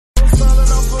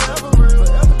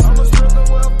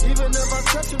one if I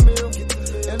touch a meal.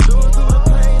 And do it through the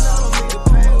pain, I don't need the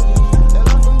pain. And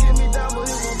life gon' get me down, but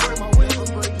it won't break my will.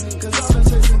 Cause I've been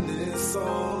chasing this so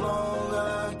long,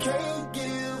 I can't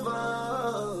give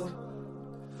up.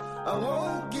 I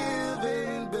won't give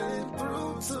in, been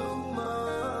through too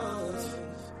much.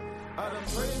 I done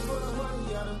prayed for the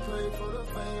money, I done prayed for the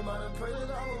fame. I done prayed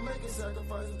that I will make a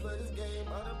sacrifice and play this game.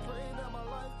 I done prayed that my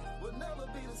life would never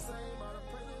be the same. I done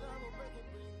prayed that I will make it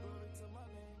bring glory to my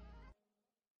name.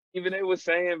 Even they was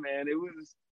saying, man, it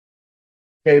was.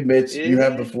 Hey, Mitch, you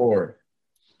have the floor.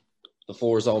 The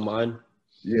floor is all mine.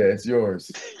 Yeah, it's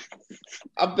yours.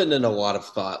 I've been in a lot of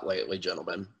thought lately,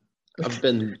 gentlemen. I've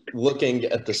been looking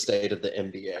at the state of the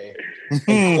NBA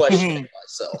and questioning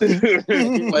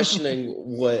myself, questioning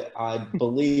what I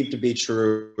believe to be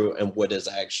true and what is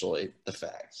actually the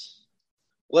facts.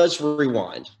 Let's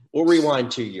rewind. We'll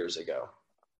rewind 2 years ago.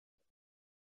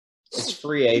 It's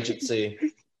free agency.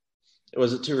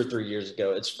 Was it 2 or 3 years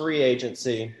ago? It's free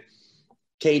agency.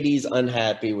 KD's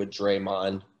unhappy with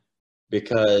Draymond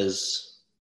because,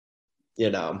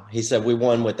 he said, we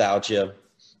won without you.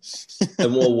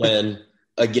 And we'll win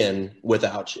again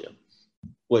without you,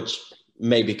 which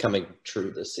may be coming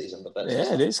true this season. But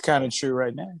that's it is kind of true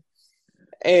right now.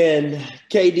 And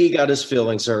KD got his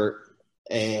feelings hurt,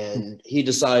 and he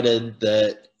decided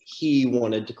that he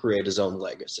wanted to create his own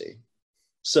legacy.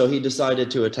 So he decided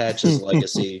to attach his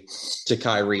legacy to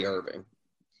Kyrie Irving,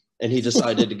 and he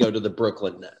decided to go to the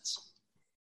Brooklyn Nets.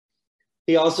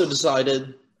 He also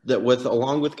decided that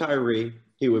along with Kyrie,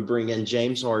 he would bring in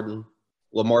James Harden,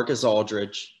 LaMarcus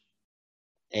Aldridge,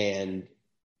 and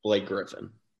Blake Griffin.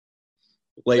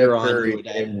 Later on, Curry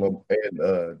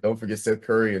and don't forget Seth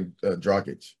Curry and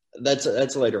Dragic.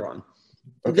 That's later on.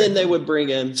 Okay. Then they would bring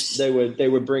in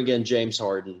James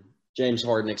Harden. James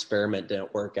Harden experiment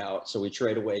didn't work out, so we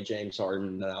trade away James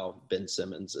Harden. Now Ben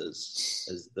Simmons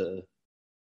is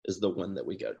the one that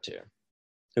we go to,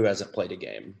 who hasn't played a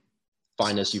game.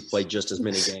 Finest, you've played just as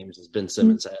many games as Ben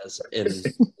Simmons has in the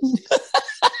season.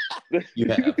 You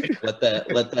have. Let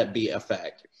that be a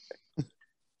fact.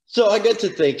 So I get to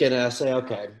thinking, and I say,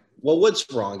 okay, well, what's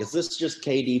wrong? Is this just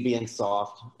KD being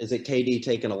soft? Is it KD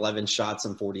taking 11 shots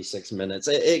in 46 minutes?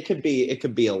 It could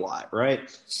be a lot, right?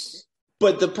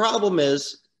 But the problem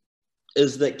is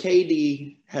that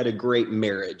KD had a great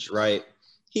marriage, right?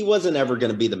 He wasn't ever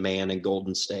going to be the man in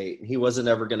Golden State. He wasn't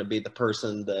ever going to be the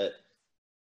person that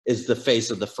is the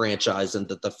face of the franchise and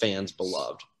that the fans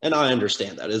beloved. And I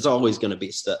understand that. It's always going to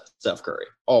be Steph Curry.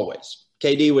 Always.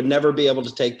 KD would never be able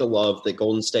to take the love that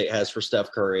Golden State has for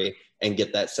Steph Curry and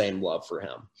get that same love for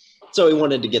him. So he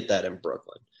wanted to get that in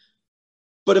Brooklyn.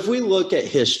 But if we look at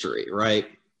history, right?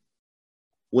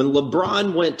 When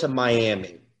LeBron went to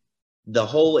Miami, the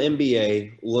whole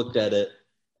NBA looked at it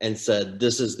and said,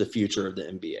 this is the future of the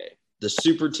NBA. The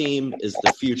super team is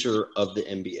the future of the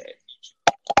NBA.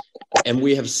 And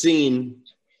we have seen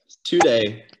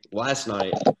today, last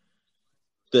night,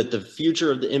 that the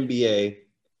future of the NBA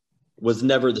was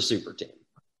never the super team.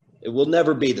 It will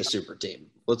never be the super team.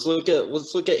 Let's look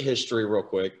at history real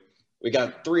quick. We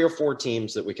got 3 or 4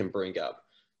 teams that we can bring up.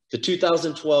 The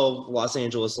 2012 Los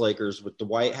Angeles Lakers with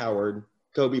Dwight Howard,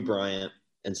 Kobe Bryant,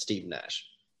 and Steve Nash.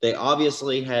 They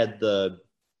obviously had the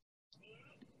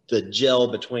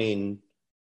gel between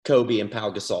Kobe and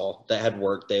Pau Gasol that had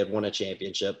worked. They had won a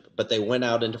championship, but they went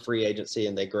out into free agency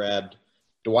and they grabbed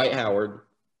Dwight Howard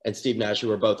and Steve Nash, who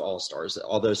were both all-stars,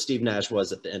 although Steve Nash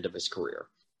was at the end of his career.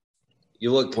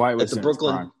 You look at the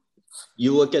Brooklyn.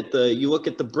 You look at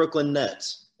the Brooklyn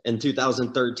Nets in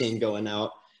 2013 going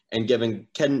out and giving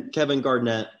Kevin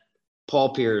Garnett,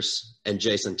 Paul Pierce, and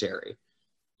Jason Terry.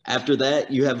 After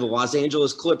that, you have the Los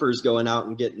Angeles Clippers going out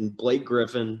and getting Blake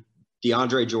Griffin,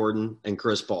 DeAndre Jordan, and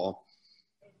Chris Paul.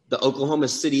 The Oklahoma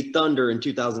City Thunder in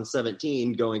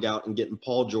 2017 going out and getting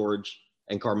Paul George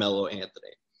and Carmelo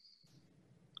Anthony.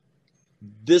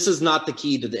 This is not the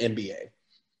key to the NBA.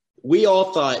 We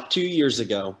all thought 2 years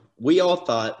ago,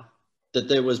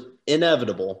 that it was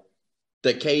inevitable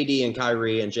that KD and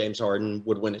Kyrie and James Harden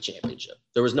would win a championship.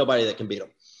 There was nobody that can beat them.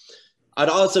 I'd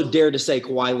also dare to say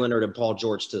Kawhi Leonard and Paul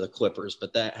George to the Clippers,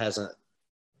 but that hasn't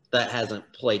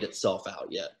played itself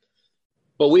out yet.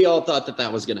 But we all thought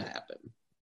that was going to happen.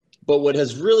 But what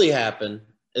has really happened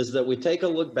is that we take a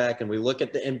look back and we look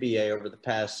at the NBA over the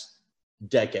past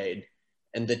decade,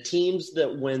 and the teams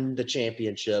that win the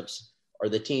championships are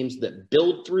the teams that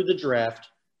build through the draft,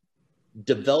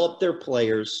 develop their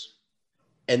players,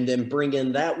 and then bring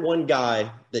in that one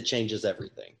guy that changes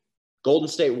everything. Golden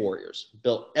State Warriors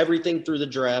built everything through the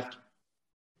draft,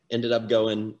 ended up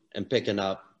going and picking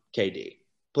up KD,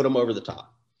 put him over the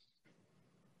top.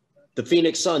 The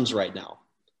Phoenix Suns right now,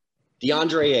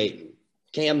 DeAndre Ayton,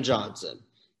 Cam Johnson,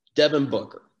 Devin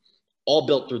Booker, all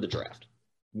built through the draft.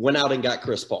 Went out and got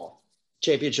Chris Paul.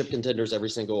 Championship contenders every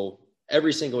single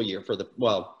year for the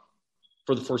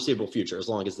foreseeable future, as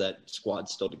long as that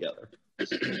squad's still together.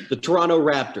 The Toronto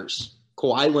Raptors,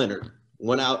 Kawhi Leonard,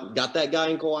 went out, got that guy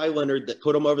in Kawhi Leonard that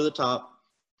put him over the top,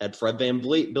 had Fred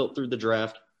VanVleet built through the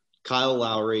draft, Kyle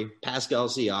Lowry, Pascal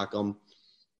Siakam,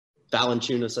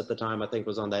 Valanciunas at the time, I think,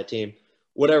 was on that team.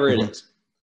 Whatever it is.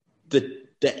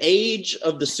 The age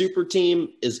of the super team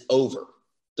is over.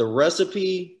 The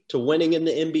recipe to winning in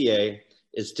the NBA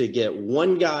is to get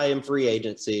one guy in free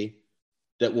agency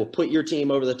that will put your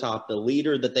team over the top, the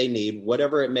leader that they need,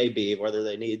 whatever it may be, whether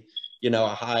they need, a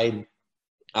high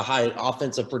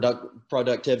offensive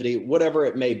productivity, whatever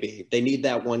it may be. They need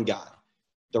that one guy.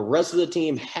 The rest of the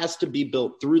team has to be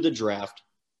built through the draft.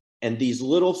 And these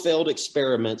little failed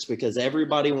experiments, because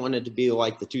everybody wanted to be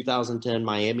like the 2010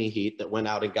 Miami Heat that went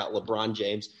out and got LeBron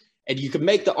James. And you could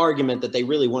make the argument that they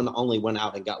really only went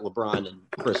out and got LeBron and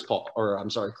Chris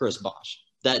Bosh.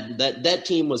 That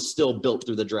team was still built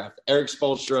through the draft. Eric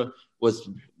Spoelstra was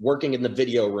working in the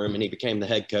video room and he became the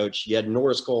head coach. You had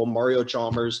Norris Cole, Mario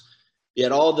Chalmers. You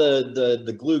had all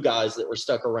the glue guys that were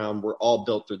stuck around were all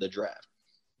built through the draft.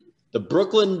 The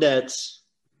Brooklyn Nets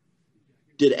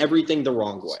did everything the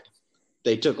wrong way.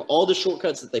 They took all the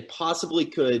shortcuts that they possibly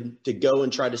could to go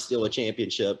and try to steal a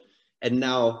championship. And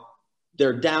now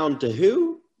they're down to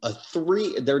who?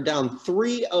 They're down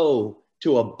 3-0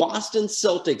 to a Boston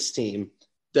Celtics team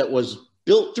that was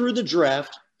built through the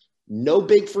draft. No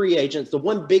big free agents. The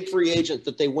one big free agent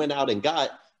that they went out and got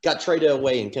traded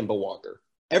away in Kemba Walker.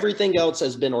 Everything else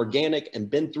has been organic and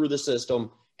been through the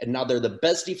system. And now they're the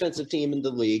best defensive team in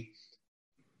the league.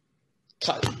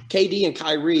 KD and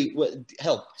Kyrie,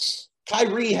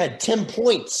 Kyrie had 10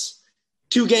 points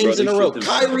 2 games in a row.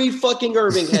 Kyrie fucking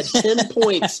Irving had 10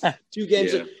 points 2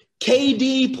 games. Yeah.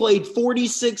 KD played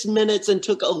 46 minutes and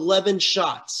took 11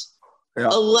 shots. Yeah.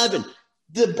 11.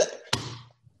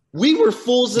 We were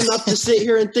fools enough to sit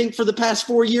here and think for the past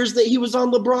 4 years that he was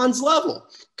on LeBron's level.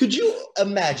 Could you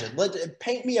imagine?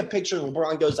 Paint me a picture.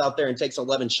 LeBron goes out there and takes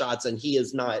 11 shots and he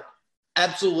is not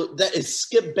absolute. That is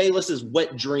Skip Bayless's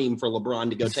wet dream for LeBron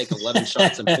to go take 11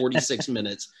 shots in 46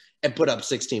 minutes and put up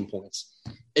 16 points.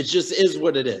 It just is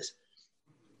what it is.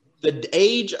 The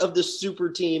age of the super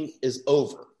team is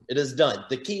over. It is done.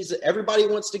 The keys, everybody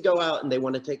wants to go out and they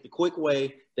want to take the quick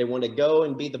way. They want to go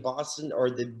and be the Boston or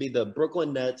be the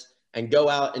Brooklyn Nets and go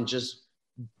out and just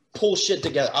pull shit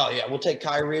together. Oh, yeah, we'll take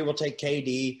Kyrie. We'll take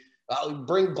KD.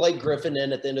 Bring Blake Griffin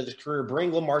in at the end of the career.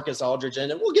 Bring LaMarcus Aldridge in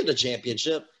and we'll get a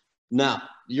championship. Now,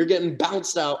 you're getting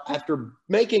bounced out after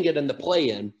making it in the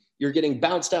play-in. You're getting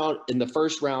bounced out in the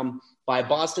first round by a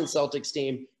Boston Celtics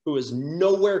team who is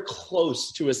nowhere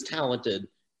close to as talented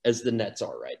as the Nets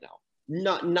are right now.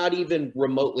 Not even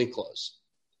remotely close.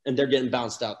 And they're getting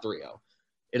bounced out 3-0.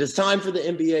 It is time for the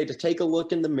NBA to take a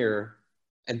look in the mirror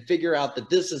and figure out that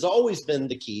this has always been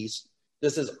the keys.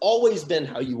 This has always been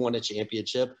how you won a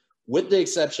championship, with the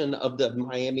exception of the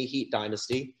Miami Heat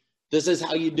dynasty. This is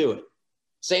how you do it.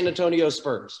 San Antonio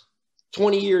Spurs,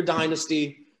 20-year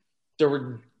dynasty. There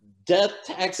were death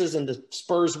taxes and the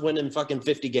Spurs winning fucking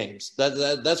 50 games.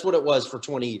 That's what it was for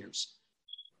 20 years.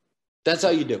 That's how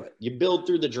you do it. You build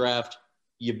through the draft.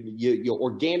 You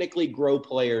organically grow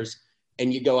players,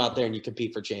 and you go out there and you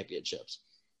compete for championships.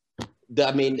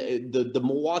 The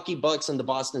Milwaukee Bucks and the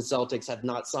Boston Celtics have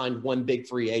not signed one big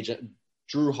free agent,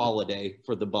 Drew Holiday,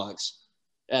 for the Bucks.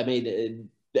 And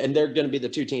they're going to be the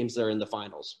 2 teams that are in the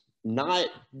finals. Not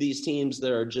these teams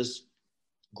that are just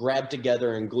grabbed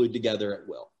together and glued together at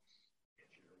will.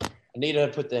 I need to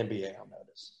put the NBA on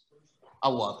notice. I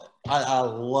love it. I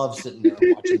love sitting there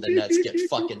watching the Nets get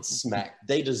fucking smacked.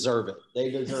 They deserve it.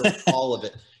 They deserve all of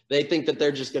it. They think that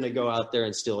they're just going to go out there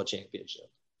and steal a championship.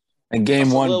 And game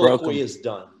one broke them. Is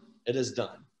done. It is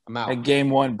done. I'm out. And game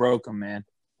one broke them, man.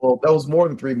 Well, that was more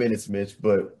than 3 minutes, Mitch,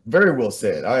 but very well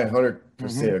said. I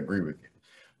 100% agree with you.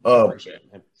 Appreciate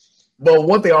it, man. But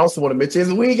one thing I also want to mention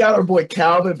is we got our boy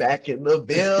Calvin back in the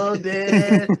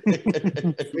building.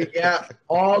 We got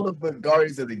all of the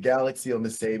Guardians of the Galaxy on the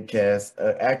same cast.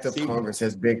 Act of Congress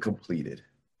has been completed.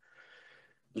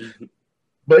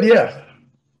 But yeah,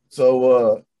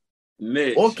 so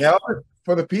Mitch. Well, Calvin,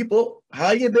 for the people,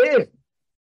 how you been?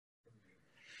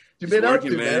 You been out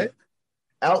to, man?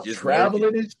 Out just traveling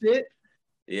working. And shit?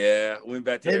 Yeah, went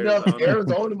back to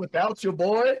Arizona without your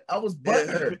boy. I was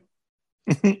butthurt.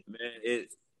 Man,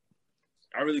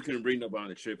 I really couldn't bring nobody on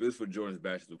the trip. It was for Jordan's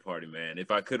bachelor party, man.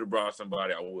 If I could have brought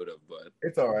somebody, I would have. But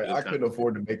it's all right. I couldn't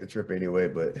afford to make the trip anyway.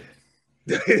 But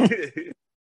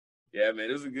Yeah, man,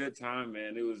 it was a good time,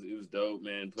 man. It was dope,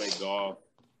 man. Played golf,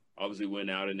 obviously went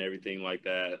out and everything like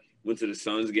that. Went to the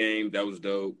Suns game, that was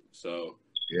dope. So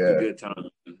it was a good time.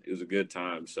 It was a good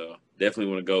time. So definitely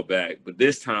want to go back. But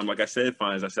this time, like I said,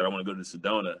 Fines, I said I want to go to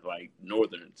Sedona, like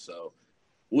Northern. So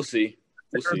we'll see.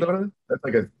 We'll see. Arizona? That's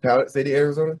like a Talent City,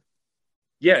 Arizona.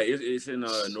 Yeah, it's in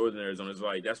Northern Arizona. It's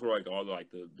like that's where like all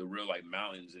the real like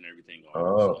mountains and everything are.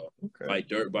 Oh, So, okay. like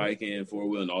dirt biking,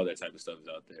 4-wheel, and all that type of stuff is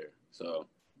out there. So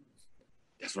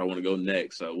that's where I want to go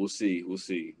next. So we'll see. We'll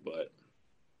see. But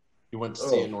You went to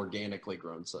see an organically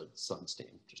grown Suns team.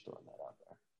 Just throwing that out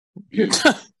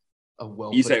there. A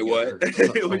well. You say what? A What'd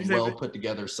you say, well man? put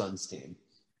together Suns team.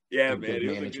 Yeah, With man. good it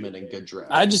was a management good and good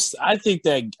draft. I think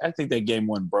that game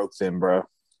one broke them, bro.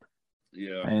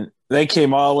 Yeah. And they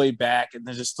came all the way back and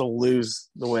then just to lose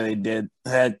the way they did.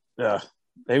 That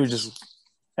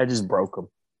just broke them.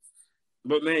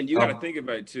 But man, you got to think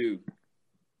about it too.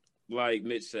 Like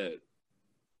Mitch said,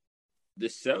 the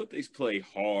Celtics play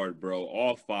hard, bro.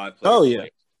 All 5 players. Oh, yeah.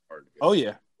 play hard. Oh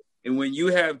yeah. And when you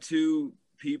have 2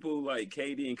 people like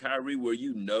KD and Kyrie, where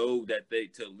you know that they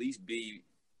to at least be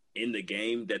in the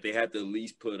game, that they have to at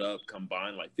least put up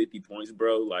combined like 50 points,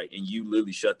 bro. Like, and you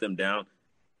literally shut them down.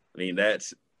 I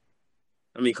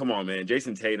mean, come on, man.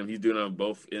 Jason Tatum, he's doing it on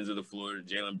both ends of the floor.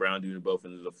 Jaylen Brown doing it both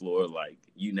ends of the floor. Like,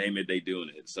 you name it, they doing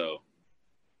it. So,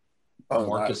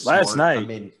 Marcus last Smart, night. I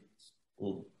mean,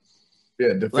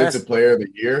 Yeah, defensive player of the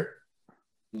year.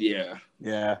 yeah.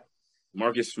 Yeah.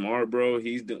 Marcus Smart, bro,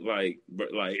 he's like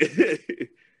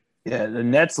Yeah, the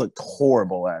Nets looked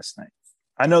horrible last night.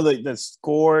 I know they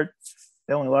scored.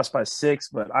 They only lost by 6,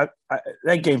 but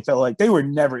that game felt like they were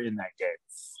never in that game.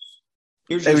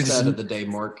 here's They your were just stat of the day,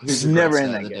 Mark. Here's your never great in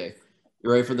stat that of the game. day.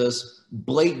 You ready for this?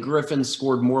 Blake Griffin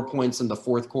scored more points in the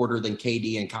fourth quarter than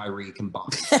KD and Kyrie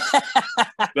combined.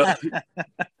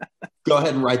 Go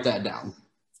ahead and write that down.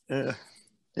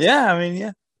 Yeah, I mean,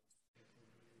 yeah.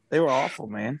 They were awful,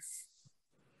 man.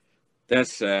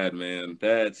 That's sad, man.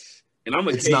 And I'm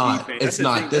a It's KD not. fan. It's That's the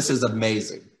not. thing. This is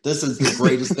amazing. This is the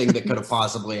greatest thing that could have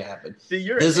possibly happened. See,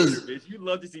 you're this a is- hater, bitch. You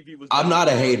love to see people. I'm not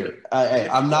a hater.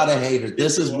 I'm not a hater.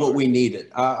 This is what we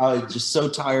needed. I'm just so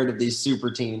tired of these super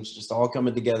teams just all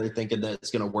coming together thinking that it's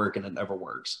going to work, and it never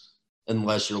works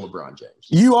unless you're LeBron James.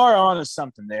 You are onto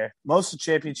something there. Most of the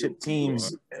championship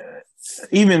teams,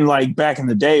 even like back in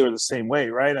the day, were the same way,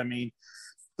 right? I mean,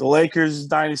 the Lakers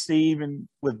dynasty, even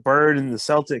with Bird and the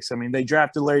Celtics, I mean, they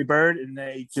drafted Larry Bird and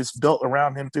they just built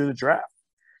around him through the draft.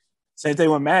 Same thing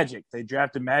with Magic. They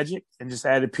drafted Magic and just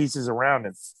added pieces around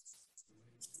him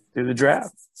through the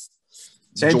draft.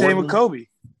 Same thing with Kobe.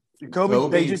 Kobe,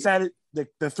 they just added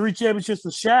the 3 championships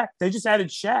with Shaq. They just added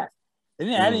Shaq. They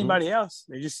didn't add anybody else.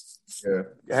 They just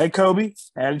had Kobe,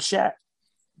 added Shaq.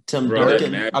 Tim Bro,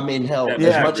 Duncan. that I mean, hell, Yeah.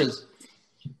 as much as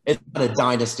it's not a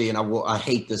dynasty, and I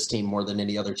hate this team more than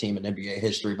any other team in NBA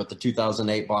history, but the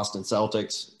 2008 Boston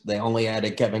Celtics, they only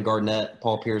added Kevin Garnett.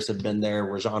 Paul Pierce had been there.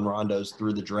 Rajon Rondo's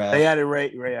through the draft. They added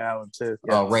Ray Allen, too.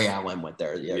 Oh, Ray Allen went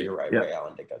there. Yeah, you're right. Yeah. Ray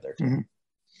Allen did go there, too. Mhm.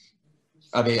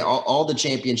 I mean, all the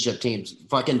championship teams,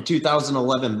 fucking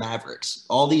 2011 Mavericks,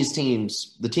 all these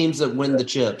teams, the teams that win the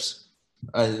chips,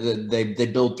 they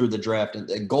build through the draft.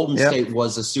 And Golden State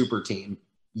was a super team.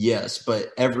 Yes,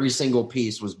 but every single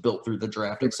piece was built through the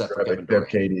draft except for Kevin Durant.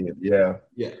 KD, yeah.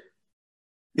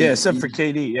 Yeah, except for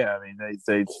KD. Yeah, I mean,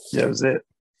 they that was it.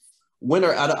 When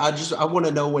are I want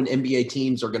to know when NBA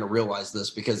teams are going to realize this,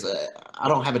 because I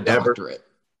don't have a doctorate.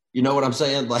 You know what I'm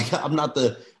saying? Like, I'm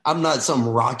not some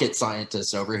rocket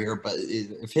scientist over here, but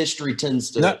if history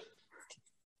tends to No.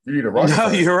 You need a rocket No,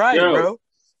 scientist. you're right, Yo. bro. You're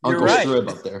Uncle right. Strib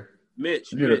up there.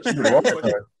 Mitch. You need a rocket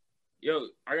scientist. Yo,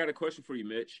 I got a question for you,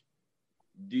 Mitch.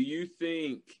 Do you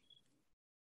think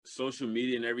social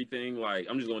media and everything, like,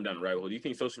 I'm just going down the rabbit hole. Do you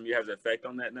think social media has an effect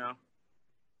on that now?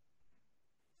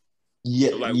 Yeah,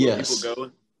 So, like, yes. where people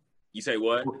go? You say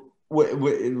what?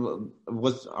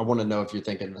 I want to know if you're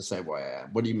thinking the same way I am.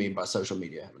 What do you mean by social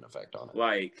media having an effect on it?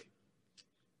 Like,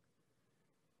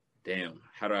 damn,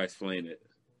 how do I explain it?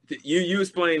 You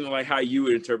explain, like, how you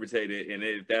would interpret it, and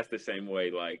if that's the same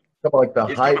way, like, Talk about, like the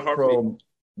It's hype kinda hard for from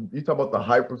you talk about the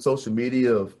hype from social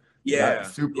media of yeah.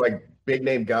 super like big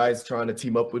name guys trying to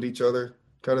team up with each other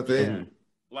kind of thing. Yeah.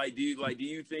 Like, do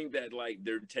you think that, like,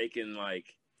 they're taking,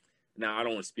 like, now I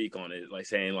don't want to speak on it, like,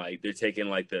 saying, like, they're taking,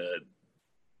 like,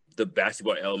 the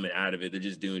basketball element out of it. They're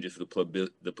just doing just for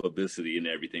the publicity and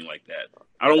everything like that.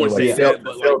 I don't want to say sell, that,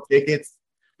 but, sell like, tickets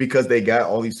because they got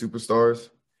all these superstars.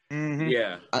 Mhm.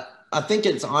 yeah. I think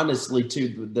it's honestly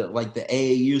too the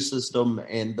AAU system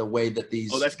and the way that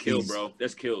these. Oh, that's killed, these- bro.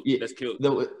 That's killed. Yeah, That's killed.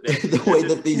 The way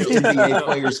that these NBA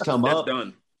players come That's up.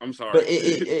 done. I'm sorry. But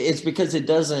it's because it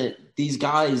doesn't. These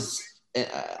guys.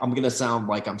 I'm gonna sound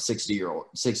like I'm 60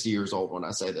 years old when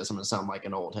I say this. I'm gonna sound like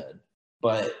an old head.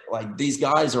 But like these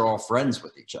guys are all friends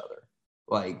with each other.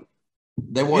 Like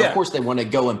they want, of course, they want to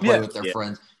go and play with their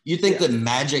friends. You think that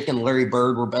Magic and Larry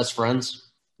Bird were best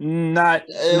friends? Not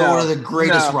one of the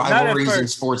greatest rivalries in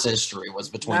sports history was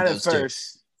between those two.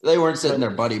 They weren't sitting there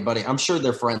buddy. I'm sure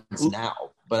they're friends now.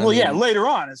 But later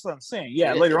on, that's what I'm saying.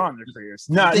 Yeah, later on in their careers.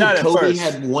 Not Kobe at first.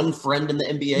 had one friend in the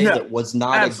NBA that was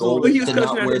not a gold, did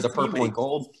not wear the purple and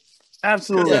gold.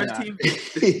 Absolutely not.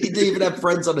 He didn't even have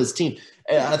friends on his team.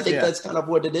 I think that's kind of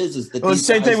what it is that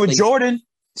same thing with Jordan.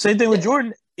 Same thing with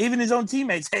Jordan. Even his own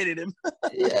teammates hated him.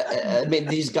 I mean,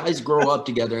 these guys grow up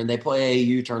together and they play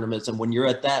AAU tournaments. And when you're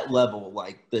at that level,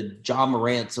 like the Ja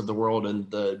Morants of the world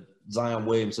and the Zion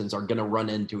Williamsons are going to run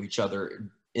into each other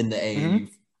in the AAU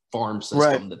farm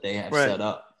system that they have set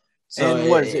up. So and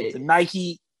what is it? The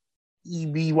Nike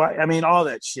EBY. I mean, all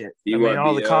that shit. I mean,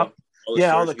 all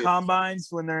the combines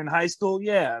when they're in high school.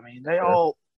 Yeah, I mean, they're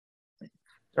all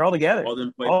together all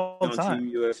them play all the on time. Team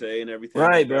USA and everything.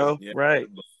 Right, bro. Yeah. Right.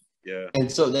 Yeah.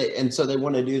 And so they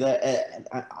want to do that. And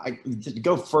I to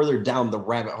go further down the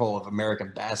rabbit hole of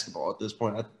American basketball at this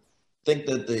point, I think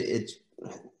that it's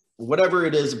whatever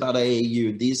it is about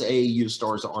AAU, these AAU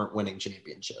stars aren't winning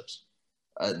championships.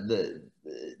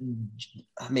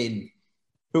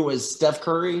 Who was Steph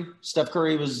Curry? Steph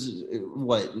Curry was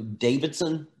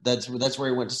Davidson? That's where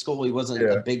he went to school. He wasn't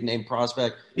a big name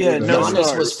prospect. Yeah,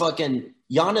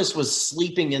 Giannis was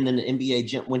sleeping in an NBA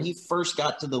gym when he first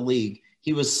got to the league.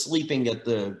 He was sleeping at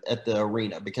the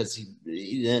arena because he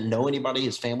didn't know anybody.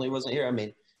 His family wasn't here. I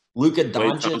mean, Luka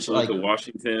Doncic, like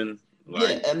Washington.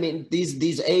 I mean these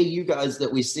AAU guys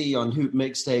that we see on Hoop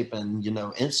Mixtape and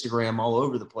Instagram all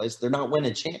over the place, they're not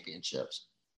winning championships.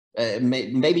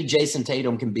 Maybe Jason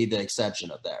Tatum can be the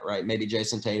exception of that, right? Maybe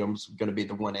Jason Tatum's going to be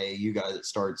the one AAU guy that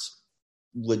starts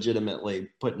legitimately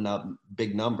putting up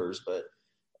big numbers, but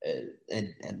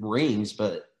and rings.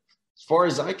 But as far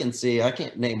as I can see, I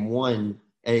can't name one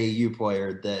AAU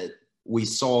player that we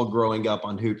saw growing up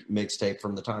on Hoop Mixtape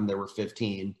from the time they were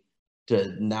 15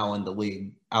 to now in the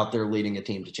league, out there leading a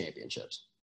team to championships.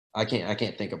 I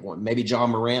can't think of one. Maybe Ja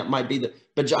Morant might be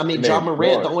Ja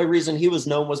Morant, the only reason he was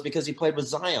known was because he played with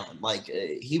Zion. Like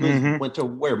he went to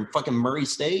where? Fucking Murray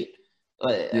State.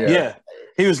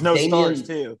 He was stars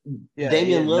too. Yeah,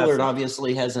 Damian Lillard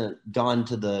obviously hasn't gone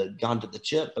to the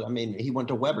chip, but I mean he went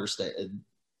to Weber State.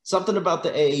 Something about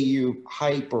the AAU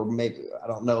hype, or maybe I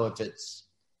don't know if it's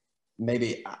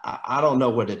maybe I don't know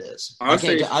what it is. I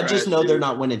just know they're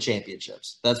not winning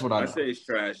championships. That's what I know. say it's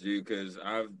trash, dude, because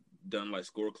I've done like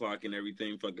score clock and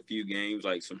everything for like a few games,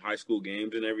 like some high school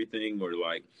games and everything, or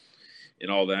like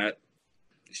and all that.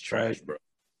 It's trash, bro.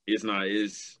 It's not.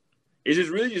 It's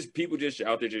just really just people just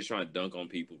out there just trying to dunk on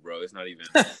people, bro. It's not even.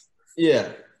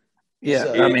 Yeah.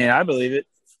 I mean, I believe it.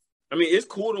 I mean, it's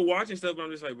cool to watch and stuff, but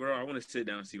I'm just like, bro, I want to sit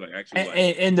down and see like actually.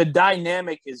 And the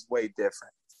dynamic is way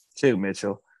different too,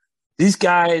 Mitchell. These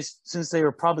guys, since they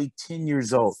were probably 10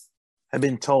 years old, have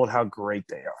been told how great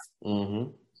they are. Mm-hmm.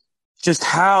 Just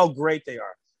how great they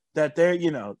are. That they're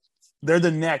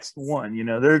the next one.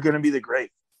 They're going to be the great.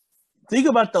 Think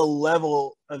about the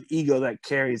level of ego that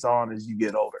carries on as you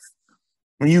get older.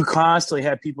 When you constantly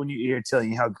have people in your ear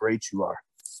telling you how great you are.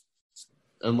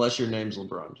 Unless your name's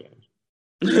LeBron James.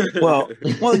 Well,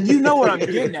 you know what I'm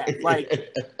getting at.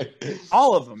 Like,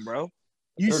 all of them, bro.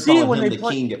 You see it when they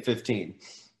play. King at 15.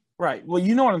 Right. Well,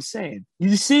 you know what I'm saying.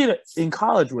 You see it in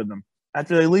college with them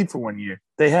after they leave for 1 year.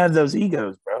 They have those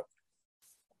egos, bro.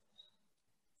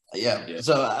 Yeah.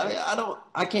 So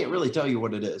I can't really tell you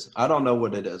what it is. I don't know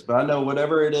what it is, but I know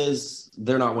whatever it is,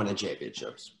 they're not winning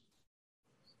championships.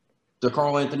 The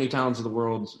Karl Anthony Towns of the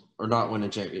world are not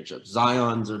winning championships.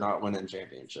 Zions are not winning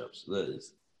championships.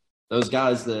 Those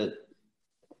guys that,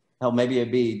 hell, maybe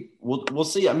it'd be. We'll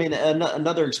see. I mean,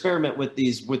 another experiment with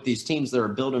these teams that are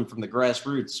building from the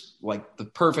grassroots. Like the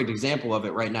perfect example of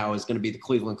it right now is going to be the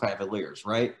Cleveland Cavaliers,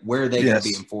 right? Where are they going to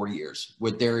be in 4 years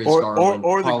with Darius Garland,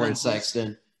 Colin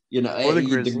Sexton? Or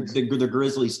the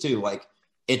Grizzlies too. Like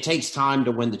it takes time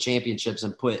to win the championships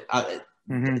and put.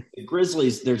 The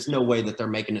Grizzlies, there's no way that they're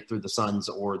making it through the Suns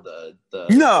or the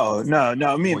No.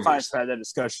 Me and Fines had that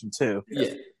discussion too.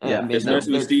 Yeah. I mean,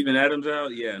 especially with Steven Adams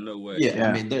out. Yeah, no way. Yeah.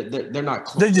 I mean, they're not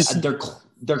close.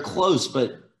 They're close,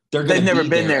 but they've never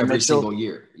been there every single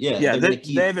year. Yeah. They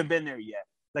haven't been there yet.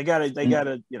 They gotta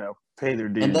pay their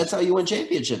dues. And that's how you win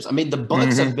championships. I mean, the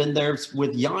Bucks have been there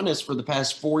with Giannis for the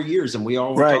past 4 years, and we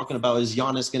all were talking about, is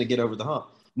Giannis going to get over the hump?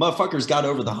 Motherfuckers got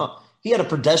over the hump. He had a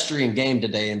pedestrian game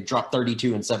today and dropped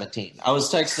 32 and 17. I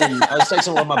was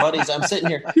texting one of my buddies. I'm sitting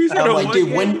here. And I'm like,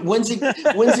 dude, when's he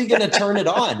going to turn it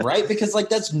on, right? Because like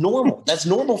that's normal. That's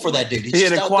normal for that dude. He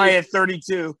had a quiet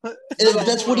 32.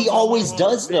 That's what he always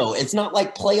does, though. It's not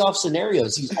like playoff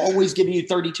scenarios. He's always giving you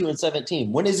 32 and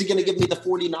 17. When is he going to give me the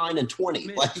 49 and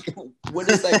 20? Like, when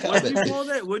is that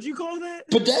coming? What'd you call that?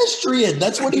 Pedestrian.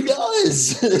 That's what he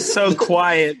does. So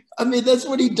quiet. I mean, that's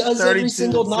what he does every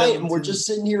single night, 17. and we're just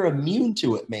sitting here immune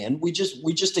to it, man. We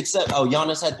just accept. Oh,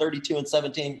 Giannis had 32 and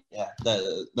 17. Yeah,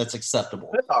 that's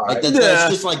acceptable. Like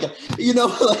that's just like like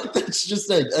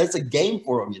that's a game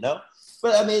for him,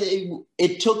 But I mean,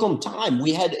 it took him time.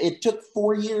 It took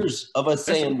 4 years of us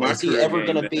saying, is he ever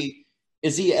going to be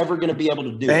able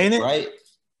to do it, right?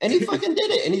 And he fucking did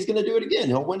it, and he's going to do it again.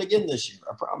 He'll win again this year.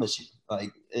 I promise you.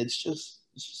 Like it's just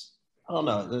I don't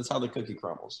know. That's how the cookie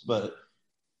crumbles, but.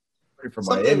 For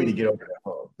Miami to get over that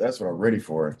hump. That's what I'm ready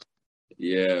for.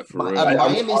 Yeah, for real.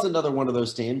 Miami's another one of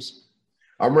those teams.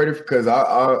 I'm ready because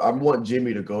I want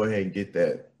Jimmy to go ahead and get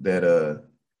that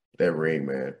ring,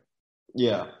 man.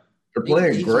 Yeah, they're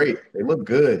playing great. They look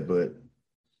good, but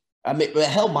I mean, but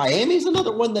hell, Miami's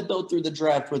another one that built through the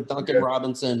draft with Duncan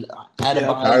Robinson,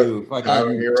 Adebayo,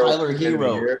 Tyler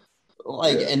Hero.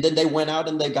 And then they went out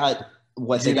and they got.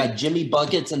 They got Jimmy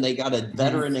Buckets and they got a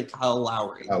veteran in Kyle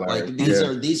Lowry.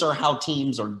 These are how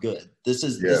teams are good. This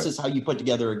is how you put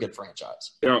together a good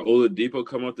franchise. Oladipo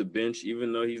come off the bench,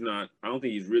 even though he's not. I don't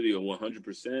think he's really a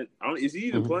 100%. Is he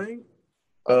even playing?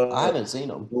 I haven't seen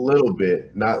him. A little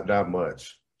bit, not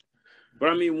much. But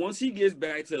I mean, once he gets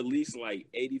back to at least like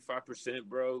 85%,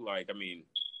 bro. Like, I mean,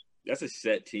 that's a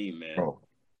set team, man. Bro,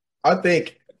 I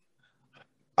think.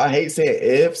 I hate saying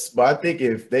ifs, but I think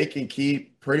if they can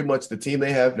keep pretty much the team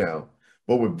they have now,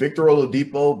 but with Victor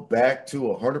Oladipo back to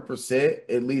 100%,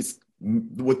 at least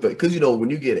with because when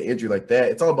you get an injury like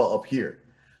that, it's all about up here.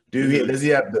 Does he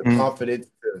have the confidence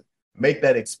to make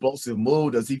that explosive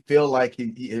move? Does he feel like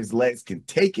his legs can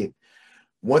take it?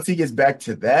 Once he gets back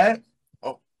to that,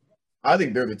 I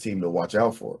think they're the team to watch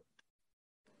out for.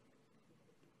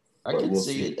 I can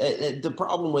see it. The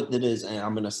problem with it is, and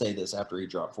I'm going to say this after he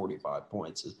dropped 45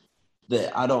 points, is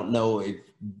that I don't know if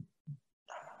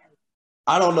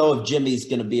Jimmy's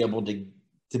going to be able to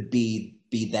be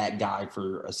that guy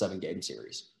for a 7-game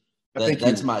series.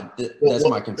 That's my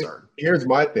concern. Here's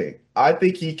my thing. I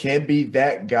think he can be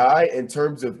that guy in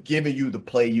terms of giving you the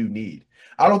play you need.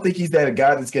 I don't think he's that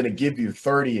guy that's going to give you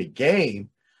 30 a game,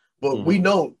 but we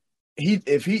know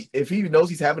if he knows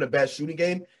he's having a bad shooting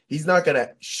game, he's not going to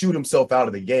shoot himself out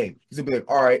of the game. He's going to be like,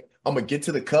 all right, I'm going to get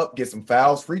to the cup, get some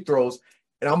fouls, free throws,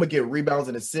 and I'm going to get rebounds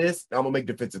and assists, and I'm going to make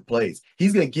defensive plays.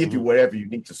 He's going to give you whatever you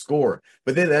need to score.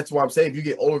 But then that's why I'm saying if you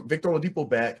get Victor Oladipo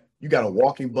back, you got a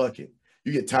walking bucket.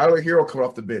 You get Tyler Hero coming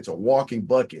off the bench, a walking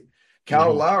bucket.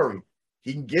 Kyle Lowry,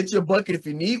 he can get you a bucket if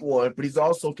you need one, but he's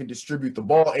also can distribute the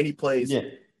ball, and he plays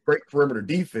great perimeter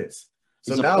defense.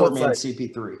 So he's now it's like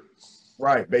CP3.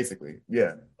 Right, basically,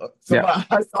 yeah.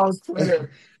 I saw on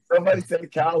Twitter, somebody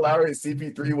said Kyle Lowry and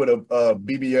CP3 with a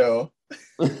BBL.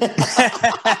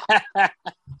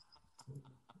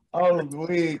 Oh,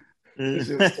 weak.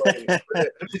 You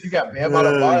got Bam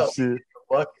Adebayo.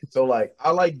 So, like, I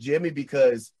like Jimmy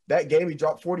because that game he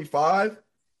dropped 45.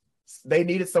 They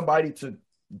needed somebody to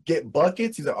get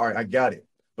buckets. He's like, all right, I got it.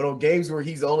 But on games where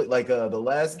he's only like the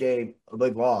last game they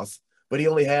lost. But he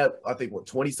only had, I think,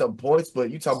 20-something points.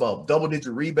 But you talk about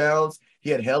double-digit rebounds. He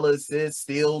had hella assists,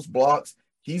 steals, blocks.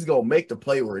 He's going to make the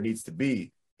play where it needs to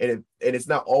be. And it's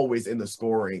not always in the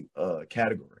scoring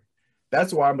category.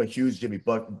 That's why I'm a huge Jimmy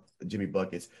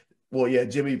Buckets. Well, yeah,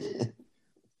 Jimmy.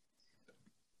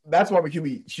 That's why I'm a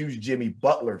huge Jimmy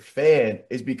Butler fan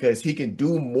is because he can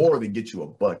do more than get you a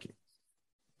bucket.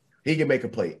 He can make a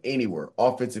play anywhere,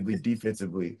 offensively,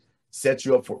 defensively, set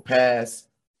you up for a pass,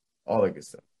 all that good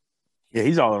stuff. Yeah,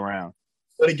 he's all around.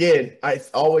 But again, I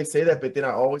always say that, but then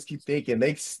I always keep thinking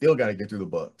they still got to get through the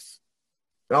Bucks.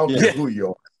 I don't care who you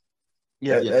are.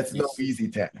 That's no easy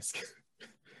task.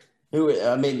 Who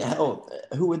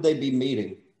would they be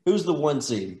meeting? Who's the 1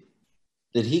 seed?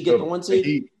 Did he get the 1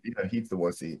 seed? He's the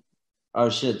 1 seed. Oh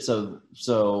shit!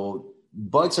 So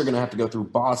Bucks are going to have to go through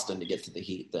Boston to get to the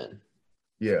Heat then.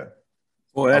 Yeah.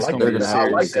 Boy, that's going to be a series. I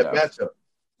like that matchup.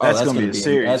 That's going to be a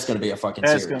series. That's going to be a fucking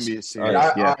series. That's going to be a series.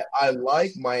 I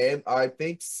like Miami. I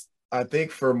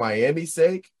think for Miami's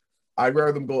sake, I'd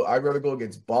rather go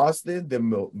against Boston than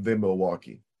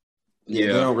Milwaukee. Yeah,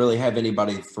 they don't really have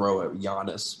anybody to throw at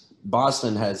Giannis.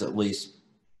 Boston has at least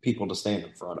people to stand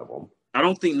in front of them. I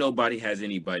don't think nobody has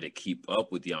anybody to keep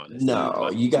up with Giannis.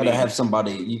 No, you got to have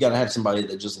somebody. You got to have somebody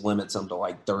that just limits them to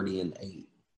like 30 and 8.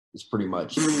 is pretty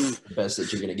much the best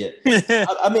that you're going to get.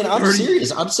 I mean, I'm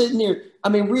serious. I'm sitting here. I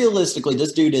mean, realistically,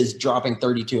 this dude is dropping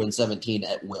 32 and 17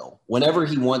 at will. Whenever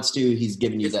he wants to, he's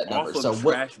giving you that number. So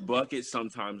trash buckets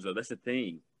sometimes, though. That's the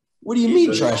thing. What do you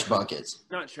mean trash buckets?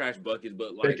 Not trash buckets,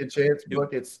 but like second chance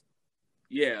buckets.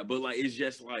 Yeah, but like it's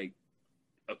just like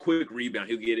a quick rebound.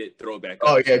 He'll get it, throw it back.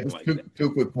 Oh yeah, just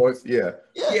two quick points. Yeah.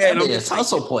 I mean, it's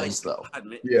hustle plays though. God,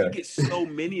 man, you get so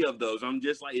many of those. I'm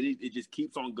just like it just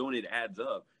keeps on going. It adds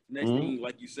up. Next thing,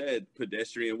 like you said,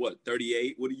 pedestrian. What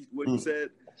 38? What you said?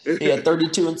 He had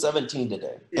 32 and 17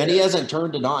 today, and he hasn't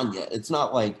turned it on yet. It's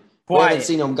not like we haven't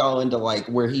seen him go into like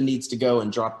where he needs to go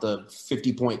and drop the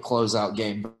 50-point closeout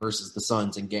game versus the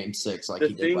Suns in Game 6. Like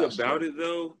he did last year. The thing about it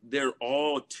though, they're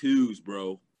all twos,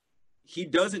 bro. He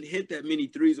doesn't hit that many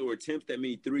threes or attempt that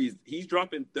many threes. He's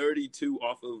dropping 32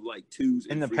 off of like twos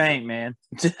in the paint, man.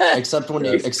 except when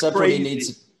he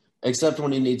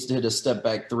needs to hit a step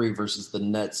back three versus the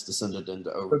Nets to send it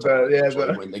into overtime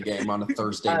to win the game on a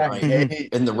Thursday night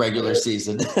in the regular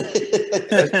season.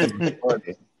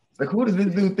 Like, who does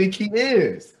this dude think he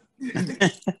is?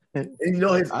 And you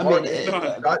know, his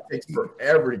shot takes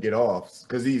forever to get off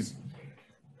because he's.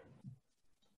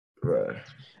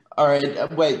 All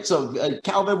right, wait. So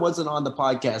Calvin wasn't on the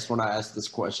podcast when I asked this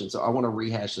question, so I want to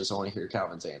rehash this. I want to hear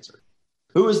Calvin's answer.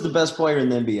 Who is the best player in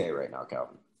the NBA right now,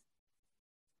 Calvin?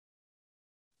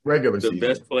 Regular season. The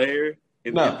best player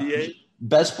in the NBA?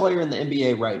 Best player in the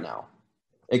NBA right now.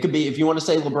 It could be, if you want to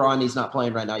say LeBron, he's not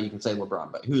playing right now, you can say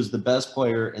LeBron. But who's the best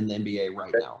player in the NBA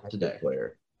right now, today?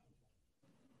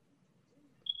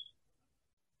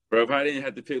 Bro, if I didn't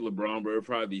have to pick LeBron, bro, it'd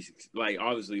probably be, like,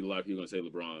 obviously a lot of people are going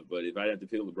to say LeBron. But if I had to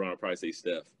pick LeBron, I'd probably say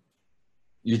Steph.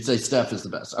 You'd say Steph is the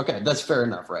best. Okay, that's fair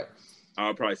enough, right?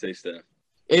 I'll probably say Steph.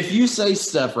 If you say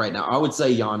Steph right now, I would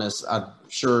say Giannis. I'm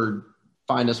sure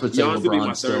Finest would say Giannis LeBron would be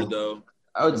my still. third, though.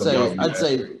 I'd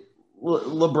say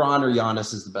LeBron or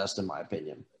Giannis is the best in my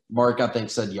opinion. Mark, I think,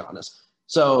 said Giannis.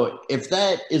 So if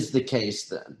that is the case,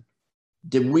 then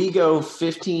did we go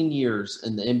 15 years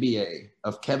in the NBA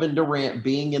of Kevin Durant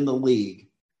being in the league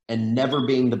and never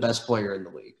being the best player in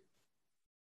the league?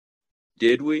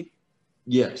 Did we?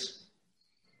 Yes.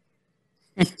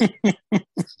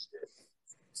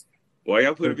 Why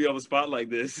y'all putting me on the spot like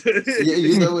this?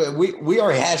 you know, we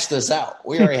already hashed this out.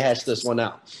 We already hashed this one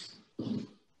out.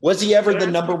 Was he ever the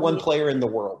number one player in the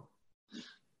world?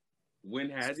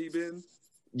 When has he been?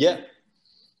 Yeah.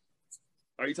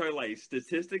 Are you talking like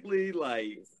statistically?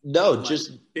 Like no, like just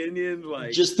opinion,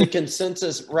 like just the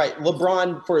consensus, right?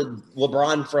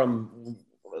 LeBron from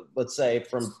let's say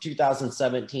from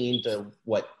 2017 to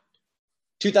what?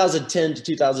 2010 to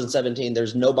 2017,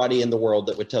 there's nobody in the world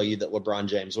that would tell you that LeBron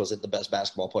James wasn't the best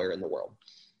basketball player in the world.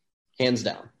 Hands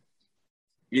down.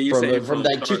 Yeah, from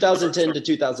like 2010 to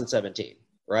 2017,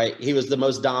 right? He was the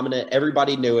most dominant.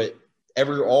 Everybody knew it.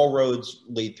 All roads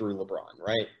lead through LeBron,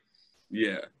 right?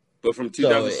 Yeah. But from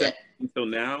 2017 until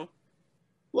now?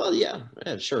 Well, yeah,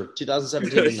 sure.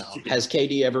 2017 now. Has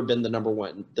KD ever been the number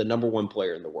one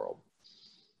player in the world?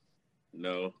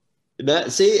 No.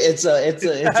 See, it's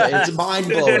mind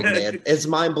blowing, man. It's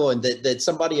mind blowing that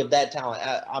somebody of that talent.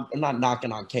 I'm not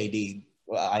knocking on KD.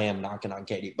 Well, I am knocking on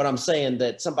KD, but I'm saying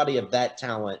that somebody of that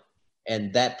talent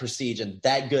and that prestige and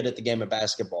that good at the game of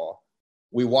basketball.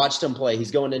 We watched him play.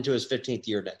 He's going into his 15th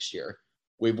year next year.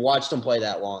 We've watched him play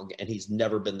that long, and he's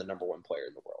never been the number one player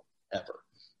in the world ever.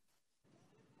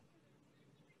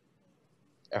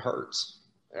 It hurts.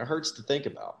 It hurts to think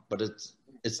about, but it's.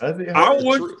 I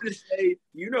want you to say,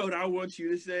 you know what I want you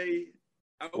to say?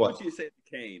 I want you to say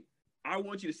the Kane. I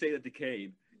want you to say that the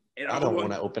Kane. And I don't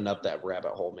want to open up that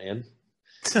rabbit hole, man.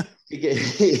 We're not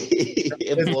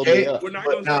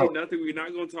going to say nothing. We're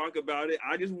not going to talk about it.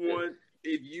 I just want,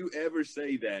 if you ever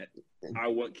say that, I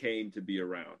want Kane to be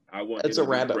around. It's a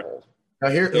rabbit hole. Now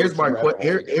here's my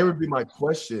here would be my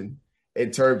question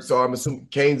in terms. So I'm assuming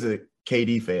Kane's a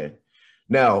KD fan.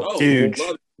 Now, huge.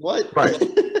 What? Right.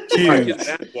 Huge.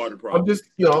 I'm just,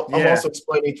 I'm also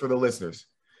explaining for the listeners.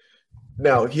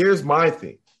 Now, here's my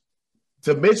thing.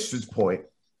 To Mitch's point,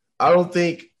 I don't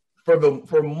think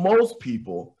for most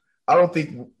people, I don't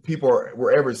think people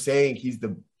were ever saying he's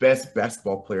the best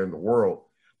basketball player in the world.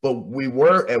 But we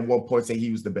were at one point saying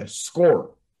he was the best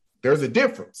scorer. There's a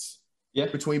difference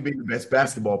between being the best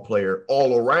basketball player,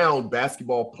 all around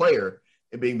basketball player,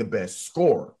 and being the best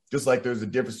scorer. Just like there's a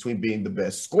difference between being the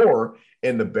best scorer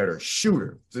and the better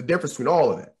shooter. There's a difference between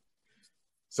all of that.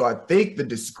 So I think the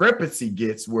discrepancy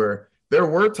gets where there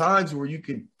were times where you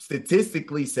could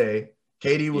statistically say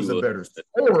KD was a better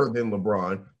scorer than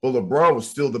LeBron, but LeBron was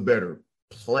still the better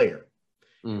player.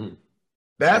 Mm-hmm.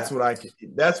 That's what I can.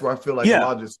 That's where I feel like a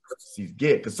lot of discrepancies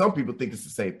get, because some people think it's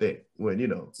the same thing when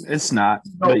it's not.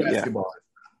 No basketball.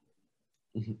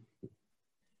 Yeah.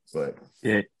 But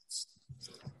yeah.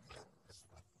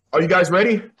 Are you guys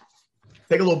ready?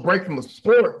 Take a little break from the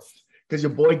sports because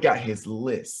your boy got his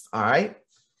list. All right.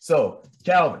 So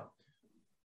Calvin,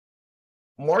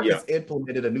 Mark has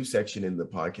implemented a new section in the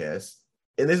podcast,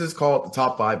 and this is called the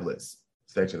top 5 list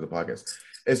section of the podcast.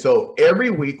 And so every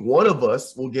week, one of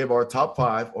us will give our top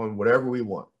 5 on whatever we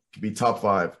want. It could be top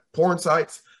 5 porn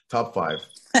sites, top 5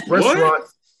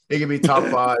 restaurants. It could be top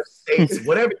 5 states,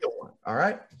 whatever you want. All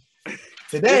right.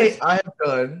 Today, I have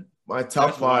done my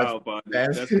top 5.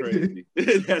 That's crazy.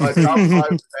 My top 5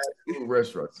 fast food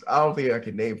restaurants. I don't think I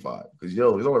can name 5 because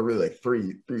there's only really like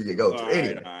three to go to.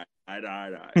 Anyway, all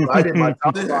right. So I did my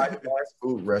top 5 fast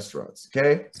food restaurants.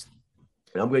 Okay,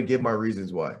 and I'm going to give my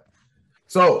reasons why.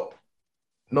 So.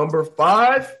 Number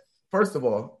 5, first of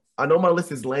all, I know my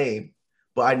list is lame,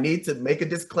 but I need to make a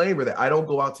disclaimer that I don't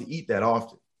go out to eat that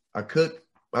often. I cook,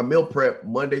 I meal prep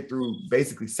Monday through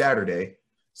basically Saturday.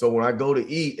 So when I go to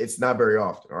eat, it's not very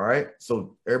often, all right?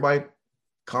 So everybody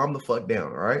calm the fuck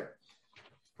down, all right?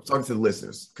 I'm talking to the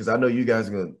listeners because I know you guys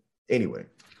are going to. Anyway,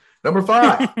 number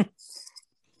 5,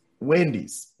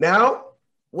 Wendy's. Now,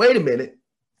 wait a minute.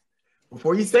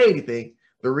 Before you say anything,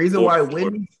 the reason why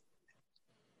Wendy's.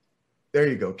 There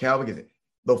you go. Calvin gets it.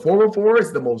 The 414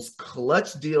 is the most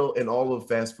clutch deal in all of the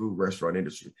fast food restaurant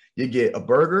industry. You get a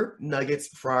burger, nuggets,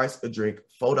 fries, a drink,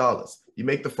 $4. You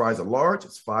make the fries a large,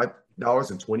 it's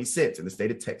 $5.20 in the state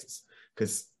of Texas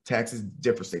because taxes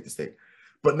differ state to state.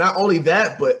 But not only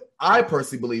that, but I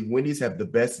personally believe Wendy's have the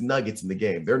best nuggets in the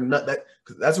game. They're not that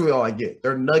because that's really all I get.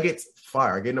 Their nuggets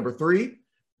fire. I get number 3,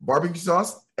 barbecue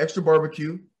sauce, extra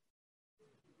barbecue,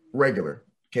 regular.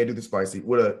 Can't do the spicy.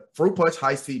 With a fruit punch,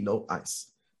 high C, no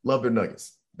ice. Love their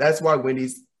nuggets. That's why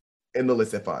Wendy's in the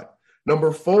list at 5.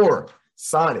 Number 4,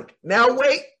 Sonic. Now,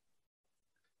 wait.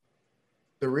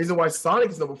 The reason why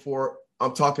Sonic is number 4,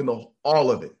 I'm talking all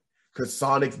of it. Because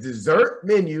Sonic's dessert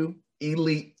menu,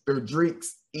 elite. Their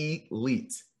drinks,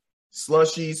 elite.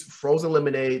 Slushies, frozen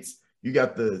lemonades. You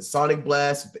got the Sonic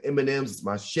Blast with the M&Ms. It's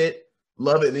my shit.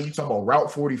 Love it. And then you talk about Route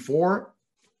 44.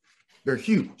 They're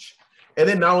huge. And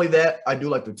then not only that, I do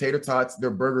like their tater tots.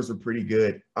 Their burgers are pretty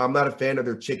good. I'm not a fan of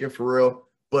their chicken for real,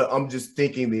 but I'm just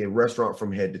thinking the restaurant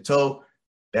from head to toe,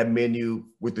 that menu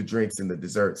with the drinks and the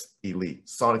desserts, elite.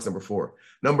 Sonic's number 4.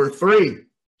 Number 3,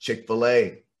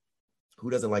 Chick-fil-A. Who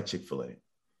doesn't like Chick-fil-A?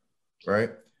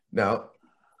 Right? Now,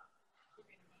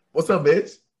 what's up,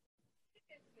 bitch?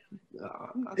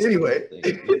 Anyway.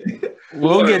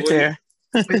 We'll get there.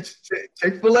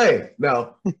 Chick-fil-A.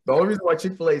 Now, the only reason why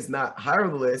Chick-fil-A is not higher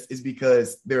on the list is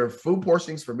because their food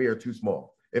portionings for me are too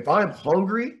small. If I'm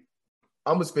hungry,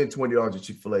 I'm going to spend $20 at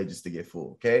Chick-fil-A just to get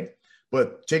full, okay?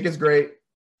 But chicken's great.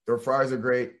 Their fries are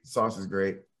great. Sauce is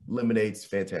great. Lemonade's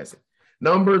fantastic.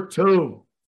 Number 2,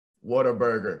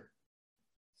 Whataburger.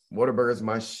 Whataburger's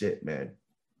my shit, man.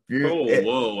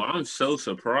 Whoa. I'm so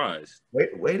surprised.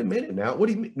 Wait a minute now. What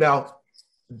do you mean? Now,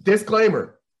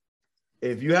 disclaimer.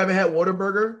 If you haven't had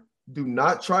Whataburger, do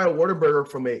not try a Whataburger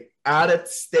from a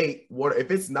out-of-state water.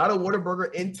 If it's not a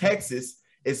Whataburger in Texas,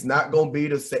 it's not going to be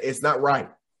it's not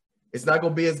right. It's not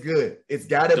going to be as good. It's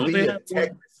got to be a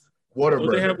Texas Whataburger.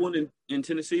 Don't they have one in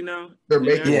Tennessee now? They're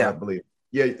making one, I believe.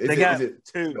 Yeah, they got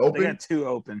 2 open. They got 2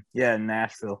 open. Yeah, in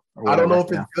Nashville. I don't know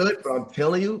if it's good, but I'm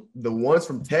telling you, the ones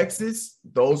from Texas,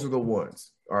 those are the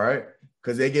ones. All right,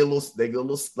 because they get a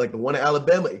little like the one in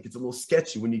Alabama. It gets a little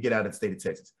sketchy when you get out of the state of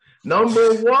Texas.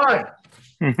 Number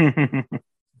 1,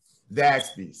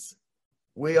 Zaxby's.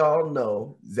 We all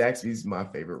know Zaxby's is my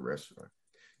favorite restaurant.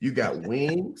 You got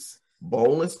wings,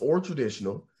 boneless or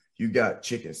traditional. You got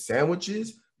chicken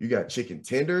sandwiches. You got chicken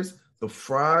tenders. The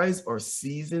fries are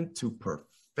seasoned to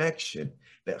perfection.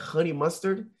 That honey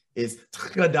mustard is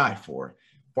to die for.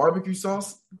 Barbecue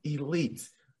sauce, elite.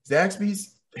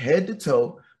 Zaxby's, head to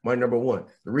toe, my number 1.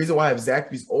 The reason why I have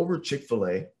Zaxby's over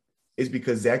Chick-fil-A is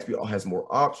because Zaxby's has more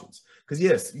options. Because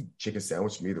yes, you chicken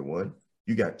sandwich from either one.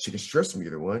 You got chicken strips from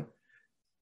either one.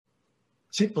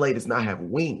 Chick-fil-A does not have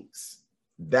wings.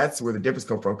 That's where the difference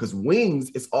comes from. Because wings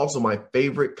is also my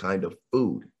favorite kind of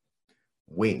food.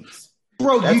 Wings.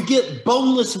 Bro, you get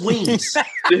boneless wings.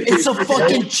 It's a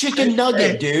fucking chicken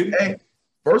nugget, dude. Hey,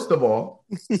 first of all,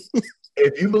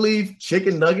 if you believe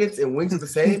chicken nuggets and wings are the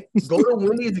same, go to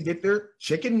Wendy's and get their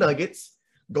chicken nuggets.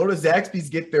 Go to Zaxby's,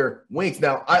 get their wings.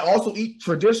 Now, I also eat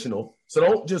traditional, so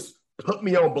don't just put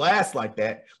me on blast like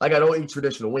that. Like I don't eat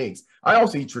traditional wings. I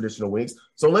also eat traditional wings.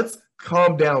 So let's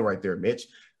calm down right there, Mitch.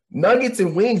 Nuggets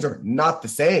and wings are not the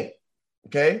same,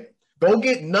 okay? Go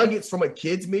get nuggets from a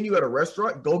kid's menu at a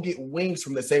restaurant. Go get wings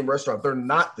from the same restaurant. They're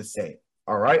not the same.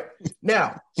 All right.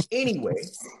 Now, anyway,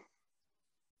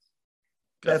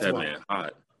 That's that man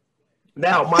hot.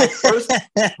 Now, my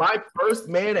first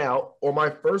man out or my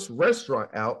first restaurant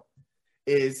out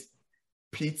is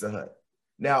Pizza Hut.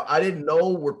 Now, I didn't know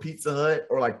where Pizza Hut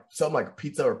or like something like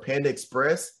Pizza or Panda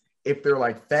Express, if they're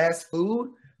like fast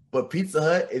food, but Pizza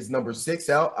Hut is number 6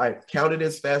 out. I count it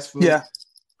as fast food. Yeah.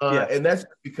 And that's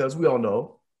because we all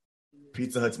know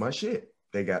Pizza Hut's my shit.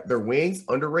 They got their wings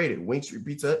underrated. Wings from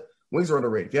Pizza Hut, wings are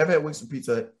underrated. If you haven't had wings from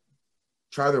Pizza Hut,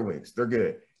 try their wings. They're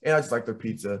good. And I just like their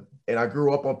pizza. And I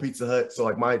grew up on Pizza Hut. So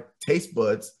like my taste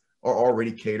buds are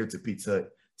already catered to Pizza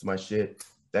Hut. It's my shit.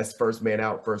 That's first man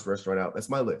out, first restaurant out. That's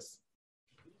my list.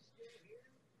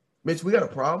 Mitch, we got a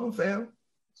problem, fam?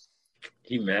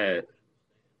 He mad.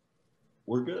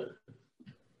 We're good.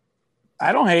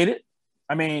 I don't hate it.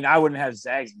 I mean, I wouldn't have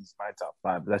Zags in my top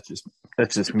 5, but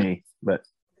that's just me. But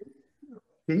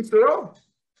Eat their own.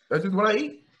 That's just what I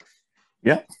eat.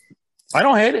 Yeah. I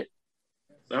don't hate it.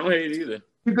 I don't hate it either.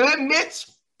 You good, Mitch?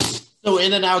 So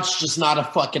In-N-Out's just not a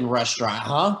fucking restaurant,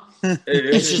 huh?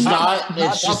 It's just not.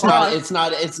 It's just not.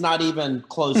 It's not even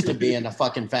close to being a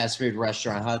fucking fast food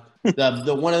restaurant, huh?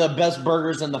 The one of the best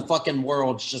burgers in the fucking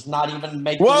world's just not even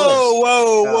making the list.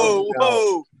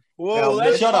 Whoa. Now,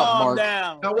 Let's shut up, calm Mark.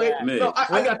 down. No, wait. Mitch. No,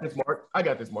 I got this,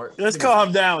 Mark. Let's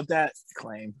calm down with that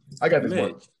claim. I got this,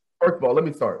 Mark. Mitch. First of all, let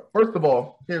me start. First of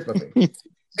all, here's my thing.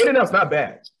 In-N-Out's not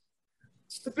bad.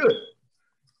 It's good.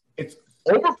 It's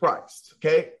overpriced,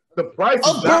 okay? The price A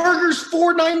is not... burger's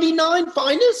 $4.99,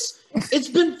 finest. It's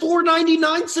been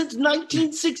 $4.99 since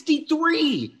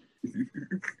 1963.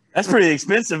 That's pretty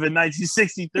expensive in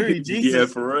 1963. Jesus. Yeah,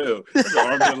 for real. That's an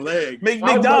arm and a leg.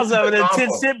 McDonald's How having much them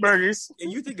is 10-cent burgers.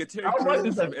 And you think a Terry How much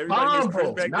Crews is a from everybody gets Chris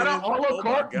combo? back Not then? an a la Oh my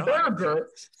carte God. burger,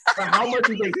 but how much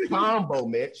is a combo,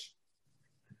 Mitch?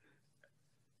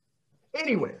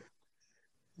 Anyway,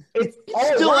 it's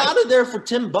all Still right. out of there for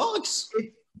 $10.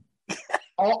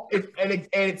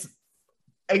 It's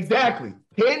exactly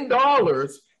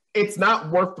 $10. It's not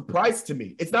worth the price to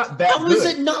me. It's not that How good. is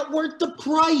it not worth the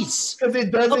price? Because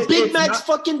it doesn't. A Big it's Mac's not-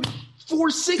 fucking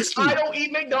 $4.60. I don't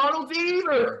eat McDonald's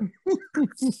either.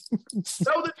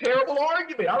 That was a terrible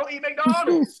argument. I don't eat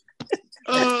McDonald's.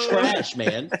 That's trash,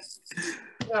 man.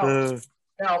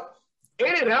 Now,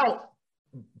 In-N-Out,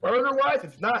 burger-wise,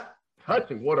 it's not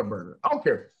touching Whataburger. I don't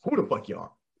care who the fuck you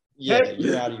are. Yeah,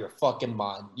 you're out of your fucking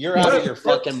mind. You're out of your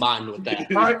fucking mind with that.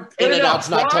 All right, In-N-Out's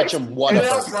not fries, touching In-N-Out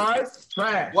Whataburger. fries,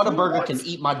 trash. Whataburger can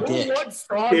eat my dick. Who wants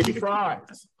soggy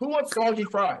fries? Who wants soggy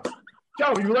fries?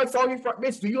 Joe, you like soggy fries?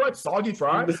 Mitch, do you like soggy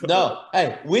fries? No.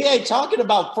 Hey, we ain't talking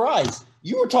about fries.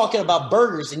 You were talking about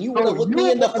burgers, and you want to look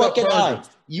me in the fucking eye.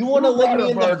 You want to look me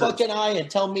in the fucking eye and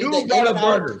tell me You that brought up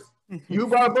In-N-Out. burgers. You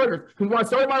brought up burgers. Because when I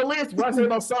started my list, when I said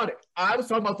about Sonic, I was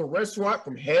talking about the restaurant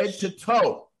from head to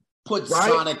toe. Put Right?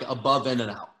 Sonic above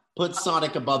In-N-Out. Put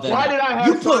Sonic above Why In-N-Out. did I have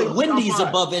You Sonic put Wendy's above?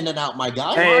 above In-N-Out, my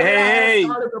guy. Hey,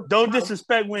 Sonic above? don't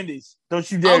disrespect Wendy's.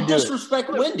 Don't you dare I'll do it.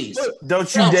 disrespect Wendy's.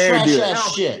 Don't you That dare do trash it.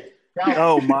 ass shit.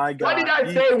 Oh, my God. What did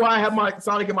I say why I have my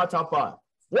Sonic in my top 5?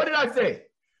 What did I say?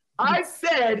 I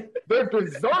said their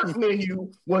dessert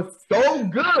menu was so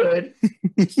good,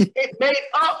 it made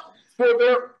up for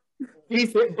their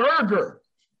decent burger.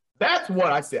 That's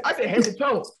what I said. I said head to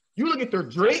toe. You look at their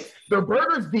drink, their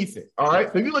burger's decent. All right.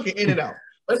 So you look at In-N-Out.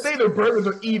 Let's say their burgers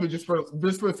are even just for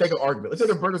the sake of argument. Let's say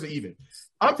their burgers are even.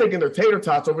 I'm taking their tater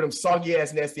tots over them soggy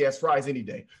ass, nasty ass fries any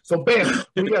day. So bam,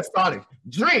 we got Sonic.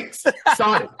 Drinks,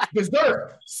 Sonic.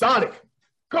 Dessert, Sonic.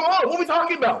 Come on, what are we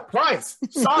talking about? Price,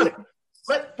 Sonic.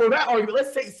 For that argument,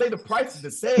 let's say the price is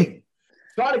the same.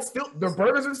 Sonic still, their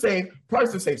burgers are the same, price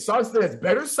is the same. Sonic still has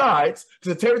better sides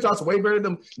because the tater tots are way better than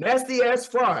them nasty ass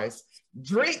fries.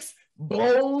 Drinks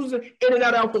blows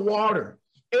In-N-Out out the water.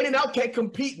 In-N-Out can't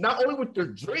compete not only with their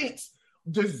drinks,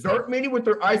 dessert menu with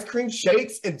their ice cream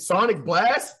shakes and Sonic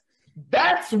Blast.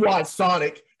 That's why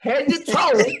Sonic, head to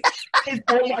toe, is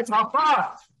on my top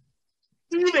 5.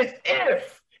 Even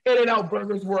if In-N-Out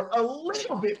burgers were a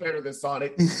little bit better than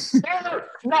Sonic, they're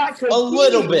not competing. A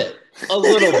little bit.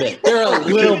 They're a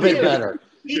little bit better.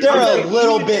 They're a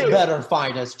little bit better,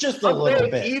 finest. Just a little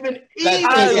bit. Even That big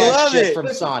I ass love shit it. from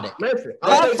Sonic. Listen,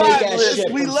 Top I'm five saying, list,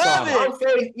 shit we from love Sonic. I'm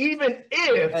saying even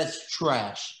if That's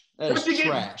trash. That what is you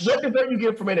trash. get, what dessert you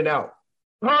get from In-N-Out?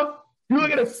 Huh? You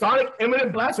look at a Sonic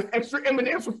M&M Blast with extra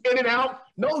M&Ms from In-N-Out?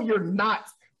 No, you're not,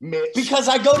 Mitch. Because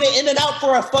I go to In-N-Out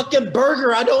for a fucking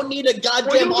burger. I don't need a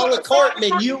goddamn a la carte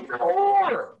menu.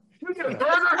 You get a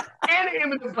burger and an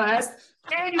M&M Blast,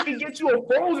 and you can get you a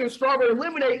frozen strawberry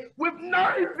lemonade with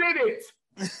nerds in it.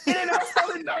 In-N-Out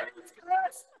selling nerds,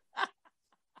 guys.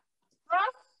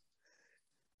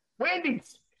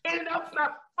 Wendy's. In-N-Out's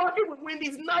not fucking with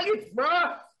Wendy's nuggets,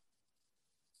 bruh.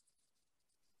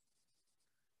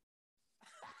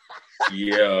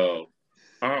 Yo,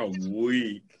 I'm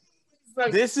weak.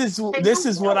 Like, This is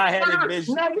what I had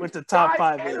envisioned with the top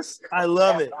 5 list. I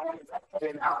love it.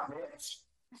 In-N-Out.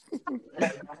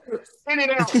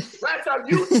 Last time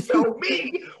you told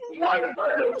me one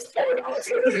burger was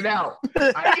 $4 In-N-Out.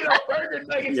 I get a burger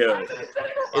nuggets.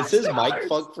 Yeah. Is his mic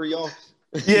fucked for y'all?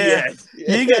 Yeah.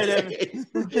 You got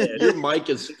it. Your mic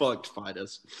is fucked,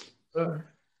 Fidus.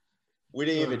 We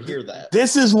didn't even hear that.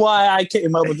 This is why I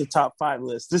came up with the top 5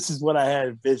 list. This is what I had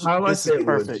envisioned. How I This said is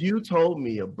was, perfect. you told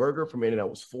me a burger from In-N-Out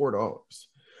was $4,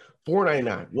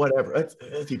 $4.99, whatever.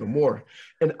 That's even more.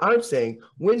 And I'm saying,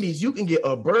 Wendy's, you can get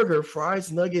a burger,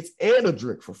 fries, nuggets, and a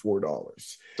drink for $4.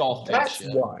 It's all fake That's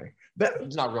shit. why.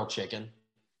 It's not real chicken.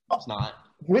 It's not.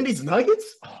 Wendy's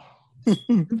nuggets? You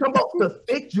talking about the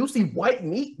thick, juicy white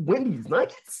meat Wendy's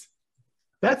nuggets?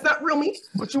 That's not real meat,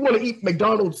 but you want to eat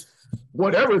McDonald's,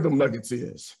 whatever the nuggets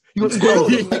is. You want to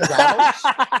eat McDonald's?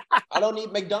 I don't eat some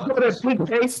of McDonald's. that pink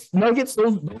paste nuggets,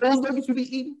 those nuggets you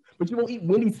be eating, but you won't eat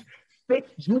Wendy's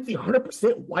thick, juicy,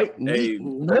 100% white meat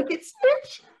nuggets,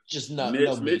 Mitch? Just not. Mitch,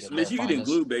 no meat in there, you eating Finest.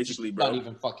 glue, basically, bro. Not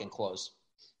even fucking close.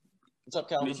 What's up,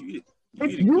 Calvin? Mitch, you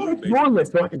If eating you glue, like basically. your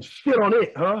list, so I can shit on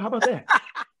it, huh? How about that?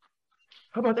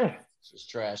 How about that? This is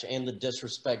trash. And the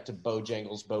disrespect to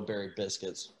Bojangles Bowberry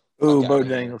biscuits. Ooh, Fuck outta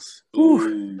here. Bojangles. Ooh,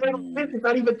 Ooh. This is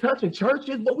not even touching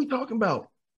churches. What we talking about?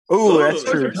 ooh, that's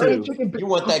Ooh. true too. You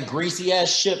want that greasy ass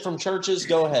shit from churches?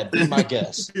 Go ahead, be my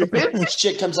guest.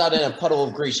 Shit comes out in a puddle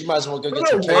of grease. You might as well go get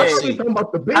some Why are we KFC. talking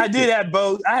about the I biscuit? did have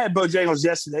I had Bojangles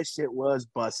yesterday. That shit was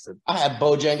busted. I had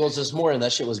Bojangles this morning.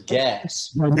 That shit was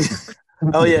gas.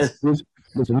 Oh yeah. Listen,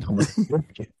 we talking about the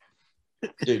biscuit.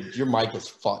 Dude, your mic is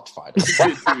fucked, Fido.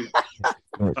 I-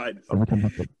 Are we talking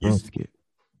about the You- biscuit?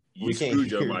 You We can't screwed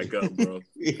your hear mic you. up, bro.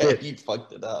 Yeah, you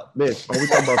fucked it up. Mitch, are we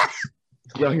talking about?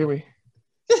 Y'all hear me?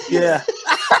 Yeah.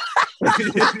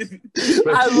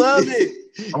 I love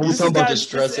it. Are we This talking is about?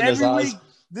 distress in every his eyes. week.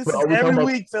 This But is are we talking every about-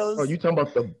 week, fellas. Oh, you talking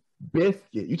about the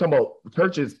biscuit? You talking about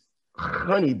Church's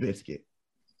honey biscuit?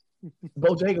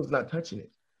 Bojangles not touching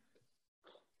it.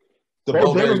 The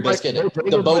Bojangles Bowberry might- biscuit. Bojangles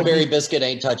The might Bowberry be- biscuit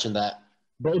ain't touching that.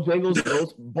 Bojangles,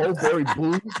 those Bowberry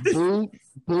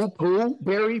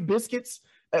berry biscuits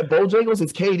at Bojangles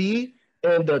is KD,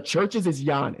 and the Churches is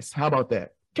Giannis. How about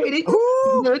that? KD,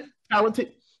 Ooh. good,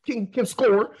 talented, can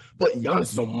score, but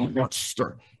Giannis is a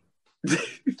monster.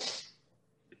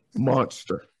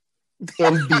 Monster.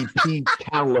 MVP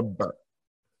caliber.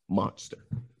 Monster.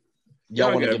 Y'all Y'all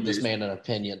want to gotta give this be- man an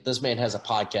opinion. This man has a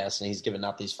podcast and he's giving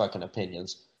out these fucking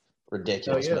opinions.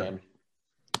 Ridiculous, Oh, yeah. man.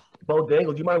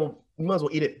 Bojangles, you might as well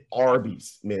eat it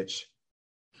Arby's, Mitch.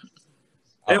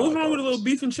 Hey, I what's like wrong with a Arby's. little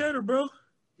beef and cheddar, bro?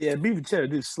 Yeah, beef and cheddar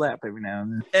do slap every now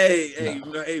and then.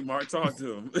 Hey, Mark, talk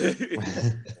to him.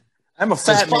 I'm a Does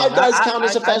fat man. Five Guys I- count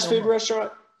as a I fast know food more.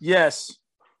 restaurant? Yes.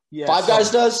 Yes. Five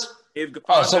Guys does? If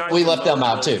Oh, so Five we Guys left them is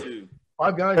out, low, too.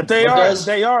 Five Guys, But they Five are Guys?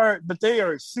 they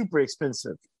are super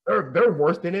expensive. they're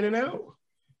worse than In-N-Out.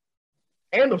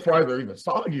 And the fries are even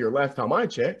soggier last time I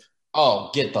checked. Oh,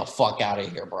 get the fuck out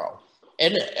of here, bro.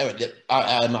 And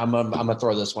I'm going to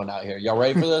throw this one out here. Y'all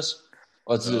ready for this?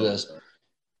 Let's do this.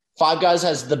 Five Guys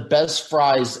has the best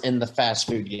fries in the fast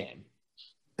food game.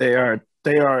 They are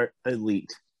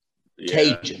elite.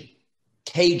 Yeah.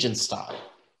 Cajun style.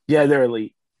 Yeah, they're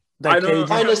elite. I That know.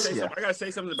 Cajun- I gotta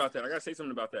say something about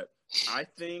that. I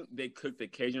think they cook the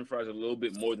Cajun fries a little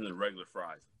bit more than the regular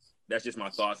fries. That's just my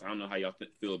thoughts. I don't know how y'all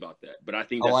feel about that, but I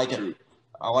think I that's like true. it.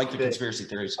 I like the conspiracy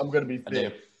theories. I'm gonna be I do.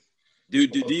 thick.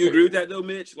 Do you agree with that though,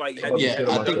 Mitch? Like, have you- Yeah,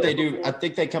 I think they do. I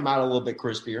think they come out a little bit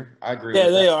crispier. I agree. Yeah,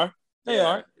 with they that. are. They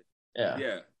are. Yeah.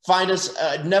 Yeah. Find us.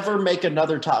 Never make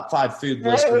another top 5 food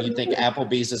list when you think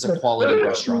Applebee's is a quality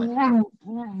restaurant.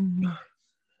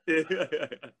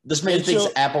 This man thinks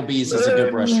Applebee's is a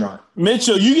good restaurant.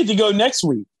 Mitchell, you get to go next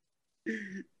week.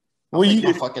 Well, Make my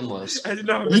you fucking list.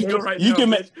 No, You- go right you now, can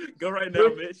Mitch. Go right now,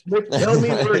 Mitch. Mitch, tell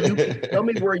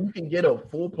me where you can get a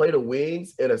full plate of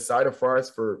wings and a side of fries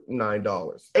for $9,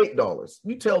 $8.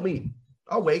 You tell me.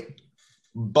 I'll wait.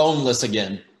 Boneless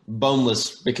again.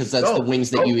 Boneless because that's No, the wings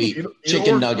that no, you eat. you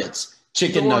Chicken know- nuggets.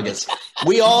 Chicken you know- nuggets.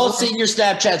 We all seen your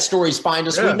Snapchat stories, find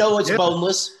us. We Yeah, know it's yeah.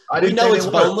 boneless. I We didn't know say it's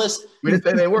they weren't. boneless. We didn't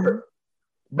say they were.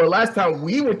 But last time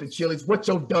we went to Chili's, what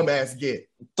your dumb ass get?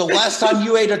 The last time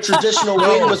you ate a traditional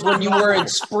wing was when you were in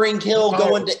Spring Hill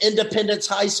going to Independence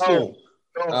High School.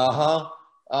 No, Uh-huh.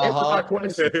 answer my Uh-huh.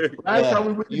 question. Last Yeah. time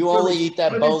we went to You only Chili's, eat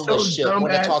that what did boneless your shit. dumb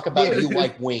Want to ass talk about get? you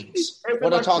like wings. Answer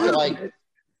Want to my talk question. like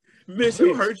Mitch,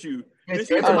 who hurt you? Mitch, I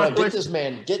answer don't my know. Get question. this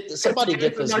man. Somebody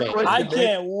get this man. I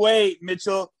can't wait,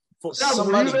 Mitchell.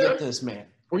 Somebody get this man.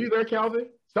 Were you there, Calvin?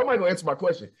 Somebody gonna answer my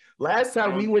question. Last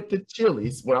time we went to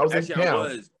Chili's when I was Actually, in town. I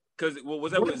was. Because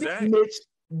was that What with did Zach? Mitch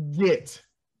get?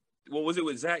 What was it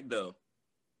with Zach though?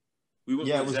 We went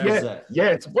Yeah, with it was Zach. with Zach.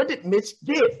 Yes. What did Mitch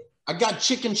get? I got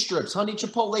chicken strips, honey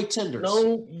chipotle tenders.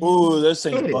 No. Ooh, this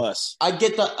Get ain't it. bus. I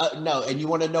get the no, and you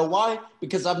want to know why?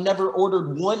 Because I've never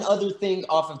ordered one other thing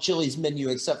off of Chili's menu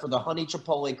except for the honey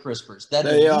chipotle crispers. That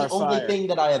is They the are only fire. thing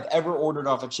that I have ever ordered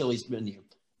off of Chili's menu.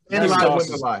 Men That lie, sauce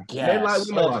women is lie. gas. Men lie,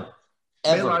 women lie.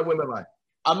 Men Ever. lie, women lie.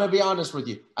 I'm gonna be honest with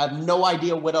you. I have no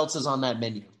idea what else is on that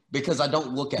menu because I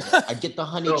don't look at it. I get the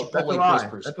honey No, that's a chipotle lie.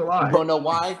 crispers. That's a lie. You wanna know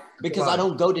why? Because lie. I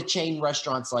don't go to chain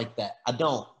restaurants like that. I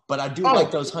don't. But I do Oh,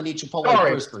 like those honey chipotle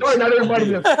Sorry, crispers. sorry, not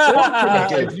everybody's as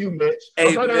fortunate as you, Mitch. Hey,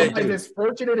 I'm not hey, everybody's dude. as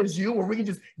fortunate as you, where we can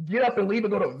just get up and leave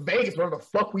and go to Vegas wherever the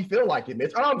fuck we feel like it,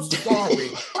 Mitch. I'm sorry.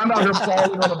 I'm out here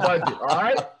balling on a budget, all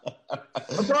right?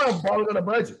 I'm sorry I'm balling on a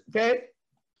budget, okay?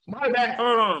 My bad.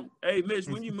 Hold on. Hey, Mitch,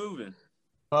 when you moving?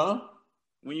 Huh?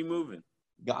 When you moving?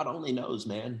 God only knows,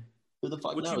 man. Who the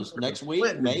fuck What you- knows? Next week?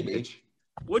 What, Maybe. Mitch?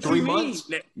 What 3 you mean?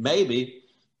 months? Maybe.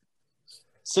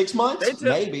 6 months? They tell-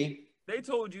 Maybe. They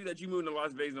told you that you moved to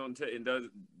Las Vegas and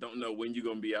don't know when you're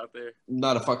gonna be out there.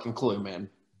 Not a fucking clue, man.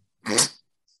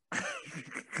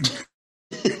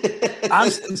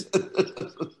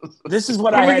 This is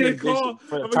what I'm I gonna had get a envisioned call.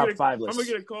 for the I'm top gonna 5 I'm list. gonna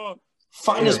get a call.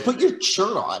 Finest, put your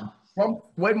shirt on. I'm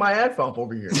sweating my ass off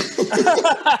over here.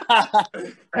 I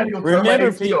had to go turn my Remember,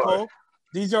 AC on. people,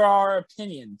 these are our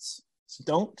opinions. So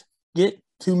don't get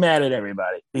too mad at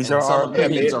everybody. These And are our some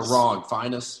opinions opinions. are wrong,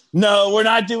 Finest. No, we're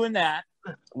not doing that.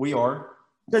 We are.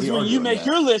 Because We when are you doing make that.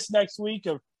 your list next week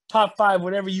of top 5,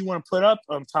 whatever you want to put up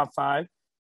on top 5,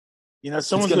 you know, It's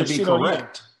someone's going going to to be shit on you.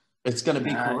 correct. It's going to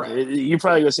be correct. You're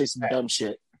probably going to say some dumb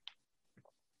shit.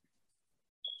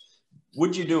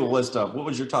 What'd you do a list of? What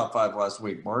was your top 5 last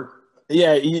week, Mark?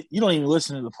 Yeah, you don't even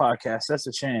listen to the podcast. That's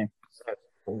a shame.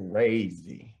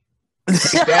 Crazy.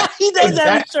 He does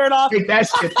have his shirt off. Take that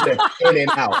shit in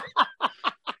and out.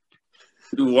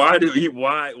 Dude, why do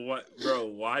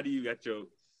you got your?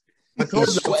 I told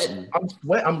He's you, sweating.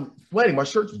 I'm sweating. My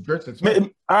shirt's dripping.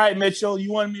 All right, Mitchell,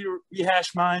 you wanted me to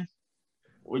rehash mine?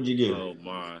 What'd you do? Oh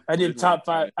my! I did top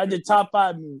 5. I did top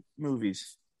 5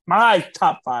 movies. My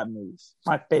top 5 movies.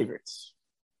 My favorites.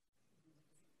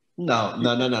 No.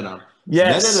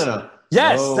 Yes. No.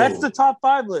 Yes, No. that's the top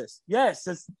 5 list. Yes.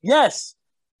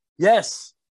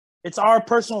 Yes. It's our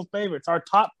personal favorites, our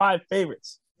top 5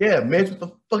 favorites. Yeah, Mitch, what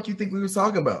the fuck you think we was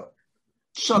talking about?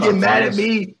 Shut You up. get mad at Finest.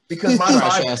 me because my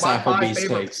Trash ass five Applebee's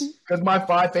favorite, takes. because my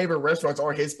 5 favorite restaurants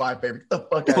are his 5 favorite. Get the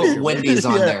fuck out of Put here. Wendy's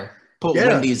on Yeah. there. Put Yeah.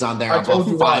 Wendy's on there I told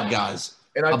above you why. Five Guys.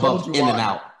 And I Above told you In why. and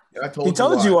Out. And I told He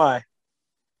told you why.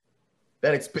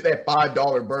 That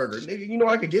 $5 burger, nigga. You know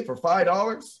what I could get for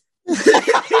 $5?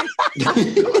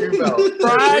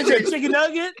 Fries, a chicken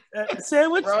nugget, a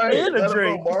sandwich, Right, and a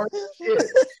drink. Shit.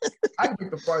 I can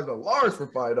get the fries a large for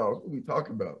 $5. What are we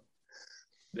talking about?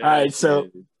 All right, so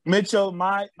Mitchell,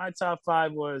 my top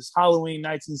 5 was Halloween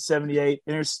 1978,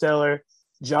 Interstellar,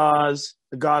 Jaws,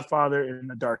 The Godfather, and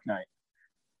The Dark Knight.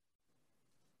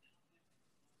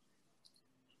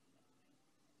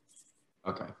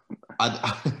 Okay.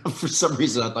 For some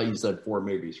reason, I thought you said 4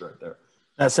 movies right there.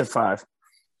 That's at 5.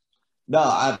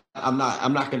 No, I'm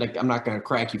not gonna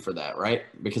crack you for that, right?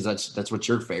 Because that's what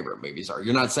your favorite movies are.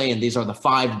 You're not saying these are the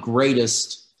 5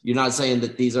 greatest. You're not saying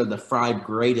that these are the 5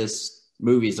 greatest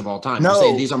movies of all time. No. You're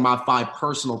saying these are my 5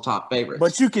 personal top favorites.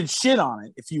 But you can shit on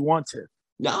it if you want to.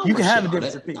 no, you can have a shit on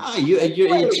different it. opinion.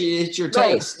 No, it's your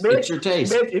taste. Mitch, It's your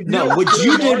taste. Mitch, if you No, don't what feel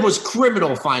you did Mark- was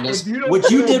criminal, Finest. if you don't What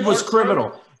you feel did was Mark- criminal.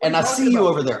 what And are I you see talking you about?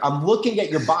 over there. I'm looking at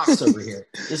your box over here.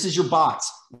 This is your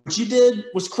box. What you did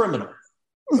was criminal.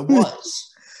 It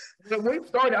was. When we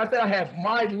started, I said I have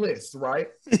my list, right?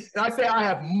 And I said I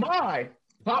have my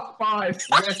top 5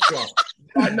 restaurants.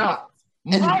 Why not?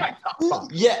 My top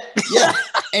 5. Yeah.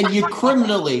 And you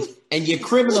criminally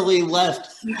left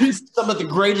some of the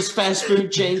greatest fast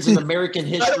food chains in American I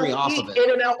history don't off eat of it.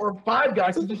 In-N-Out or Five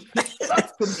Guys. So this shit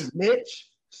sucks to me, Mitch.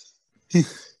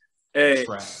 Hey,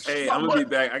 Trash. I'm gonna be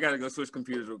back. I gotta go switch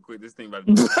computers real quick. This thing about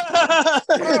to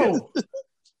Bro.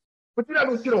 But you're not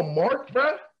going to shit on Mark,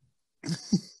 bro?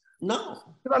 No.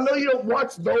 Because I know you don't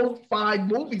watch those 5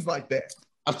 movies like that.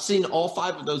 I've seen all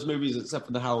 5 of those movies except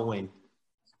for the Halloween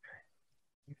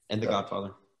and The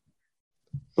Godfather.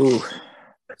 Ooh,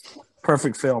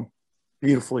 perfect film.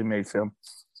 Beautifully made film.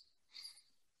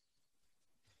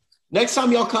 Next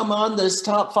time y'all come on this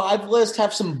top 5 list,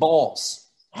 have some balls.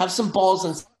 Have some balls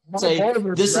and say, balls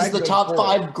are this is the dragging top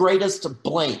forward. 5 greatest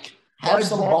blank. Have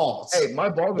some balls. Hey, my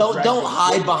balls. Don't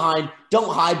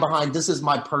hide behind. This is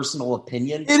my personal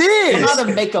opinion. It is. You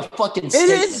gotta make a fucking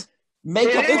statement. It is. Make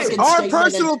a fucking statement. Our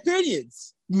personal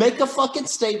opinions. Make a fucking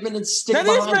statement and stick That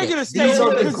is behind making it. a statement. These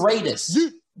are the greatest.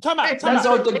 Come out. These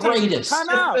are the greatest. Come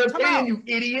out. You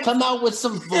idiot. Come out with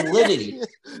some validity.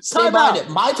 Stay Time behind out. it.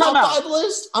 My Time top out. 5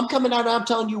 list, I'm coming out and I'm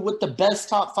telling you what the best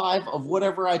top 5 of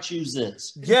whatever I choose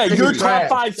is. Yeah, your top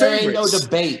 5 There ain't no favorites.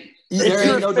 debate. It's There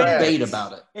your ain't no favorites. debate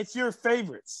about it. It's your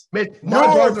favorites. Mitch,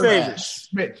 Your favorites.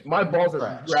 Mitch, my balls are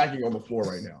Trash. dragging on the floor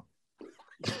right now.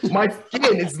 My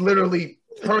skin is literally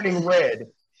turning red,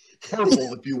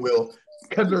 purple, if you will,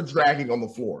 because they're dragging on the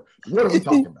floor. What are we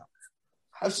talking about?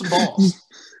 Have some balls.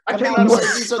 I Come came out out and of say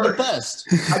my these are the best.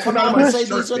 I Come come out out of and my say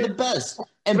shirt, these are the man. best.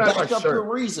 And Come out of back my up shirt.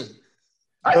 your reason.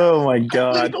 Oh my Really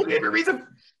God. don't give me a reason.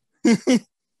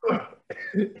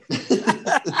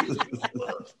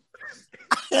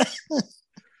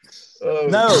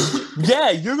 No. Yeah,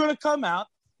 you're going to come out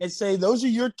and say those are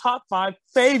your top 5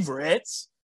 favorites,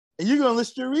 and you're going to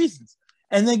list your reasons.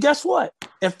 And then guess what?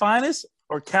 If Finest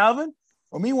or Calvin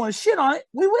or me want to shit on it,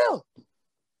 we will.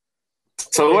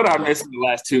 So what I missed in the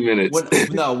last 2 minutes?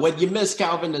 What you miss,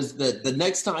 Calvin, is that the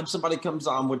next time somebody comes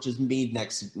on, which is me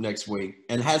next week,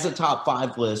 and has a top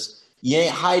 5 list, you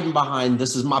ain't hiding behind,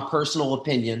 this is my personal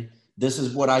opinion. This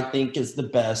is what I think is the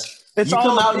best. It's you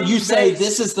come all out and you say, based.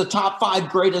 this is the top 5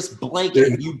 greatest blanket,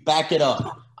 and you back it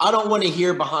up. I don't want to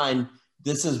hear behind,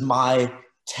 this is my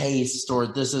taste or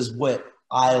this is what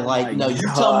I like. my No, you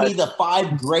God. tell me the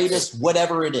 5 greatest,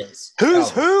 whatever it is.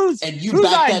 Who's And you whose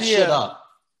back that idea? shit up.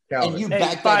 Calvin, And you Hey,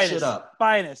 back that Finest, shit up.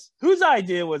 Finest. Whose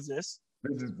idea was this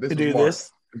this to is do Mark.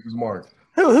 this? This is Mark.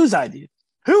 Whose idea?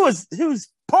 Who's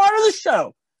part of the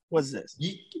show was this?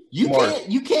 You Mark.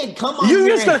 can't come on You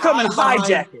here just gonna come and hide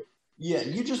behind- hijack it. Yeah,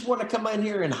 you just want to come in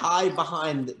here and hide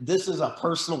behind this is a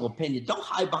personal opinion. Don't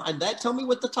hide behind that. Tell me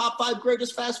what the top 5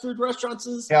 greatest fast food restaurants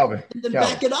is, Calvin. and then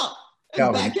Calvin. back it up. And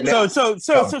Calvin. back it No.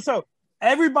 up. So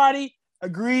everybody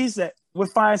agrees that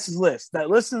with Finest's list that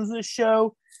listens to this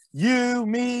show, you,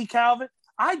 me, Calvin.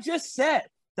 I just said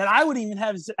that I would even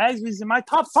have Zaxby's in my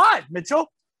top 5,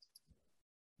 Mitchell.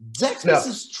 Zaxby's No.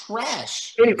 is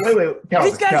trash. Wait, Calvin.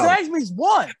 He's got Calvin. Zaxby's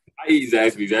 1. I eat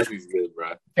Zaxby's. Zaxby's good,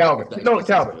 bro. Calvin.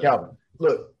 Calvin.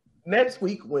 Look, next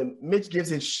week when Mitch gives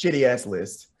his shitty ass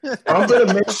list, I'm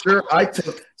gonna make sure I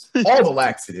took all the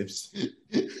laxatives,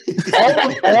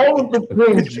 all of the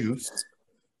prune juice,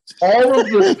 all of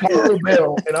the Taco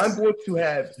Bell, and I'm going to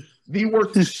have the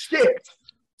worst shit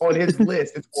on his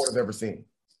list this Florida's ever seen.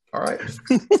 All right.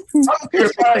 I don't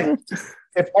care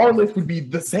if our list would be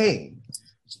the same.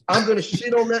 I'm gonna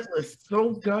shit on that list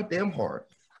so goddamn hard.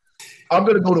 I'm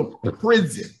gonna go to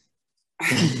prison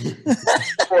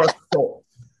for assault.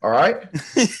 All right.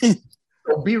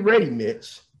 So be ready,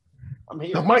 Mitch. I'm I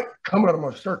here. might come out of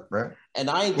my shirt, bro. And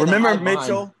I ain't gonna Remember, hide behind-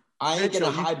 Mitchell? I ain't Mitchell,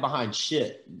 gonna hide behind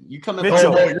shit. You come in Mitchell.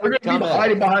 Oh, my no, you're gonna Come be at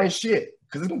hiding behind shit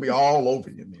because it's gonna be all over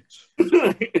you, Mitch.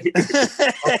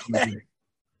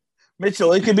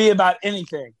 Mitchell, it could be about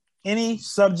anything, any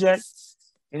subject,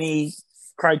 any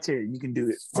criteria. You can do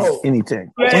it. Bro.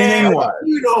 Anything. Man, Anything you want.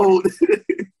 You know,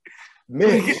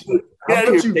 Mitch, Get how out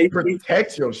about of you here,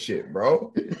 protect your shit,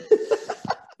 bro?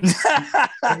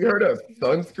 Have you heard of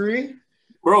sunscreen?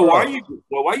 bro.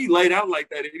 Why you laid out like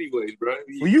that, anyways, bro?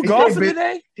 Were you He golfing can't be-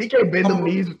 today? He can't bend them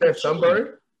knees with that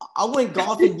sunburn. I went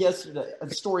golfing yesterday.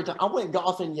 Story time. I went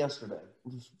golfing yesterday.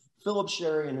 Philip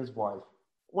Sherry and his wife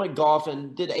went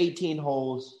golfing. Did 18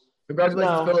 holes. Congratulations,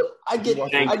 No. Philip.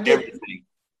 Everything.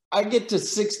 I get to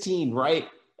 16, right?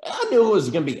 I knew it was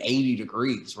going to be 80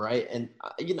 degrees, right? And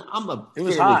I'm a It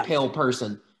was fairly hot. pale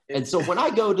person. And so when I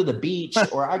go to the beach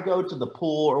or I go to the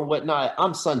pool or whatnot,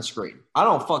 I'm sunscreen. I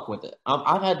don't fuck with it.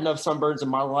 I've had enough sunburns in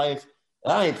my life.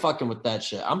 I ain't fucking with that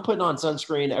shit. I'm putting on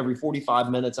sunscreen every 45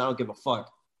 minutes. I don't give a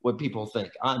fuck what people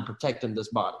think. I'm protecting this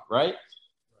body, right?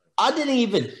 I didn't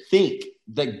even think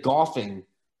that golfing,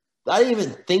 I didn't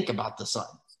even think about the sun.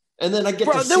 And then I get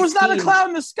Bro, to 16. there was not a cloud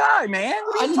in the sky, man.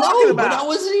 What I are you know, talking but I about?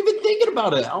 wasn't even thinking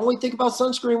about it. I only think about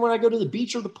sunscreen when I go to the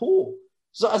beach or the pool.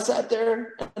 So I sat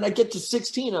there and I get to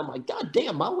 16. I'm like, God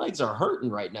damn, my legs are hurting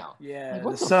right now. Yeah, Like,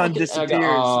 what the the sun fuck is- I disappears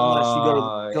go, unless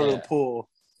you go to yeah. the pool.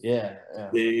 Yeah.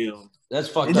 Damn. That's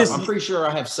fucked It up. just- I'm pretty sure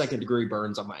I have 2nd-degree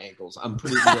burns on my ankles. I'm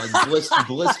pretty like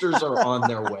blisters are on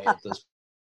their way at this.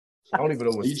 I don't even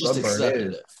know what You just sunburn accepted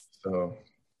is. it. So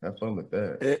have fun with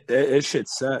that. It shit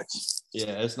sucks.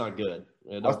 Yeah, it's not good.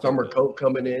 It My don't summer feel good. coat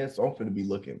coming in, so I'm finna be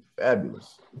looking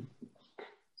fabulous.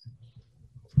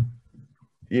 I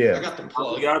Yeah, got the You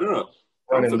plug. got up.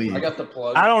 run and leave. I got the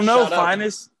plug. I don't know, Shout out to-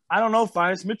 Finest. I don't know,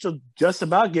 Finest. Mitchell just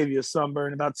about gave you a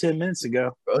sunburn about 10 minutes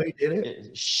ago. Bro, he did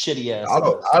it. Shitty ass.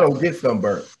 I don't get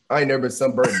sunburned. I ain't never been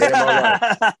sunburned a day in my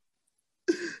life.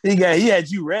 He had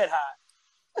you red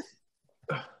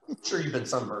hot. I'm sure you've been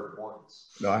sunburned once.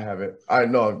 No, I haven't. I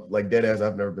know, like dead ass.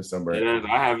 I've never been sunburned.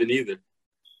 I haven't either.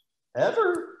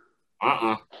 Ever?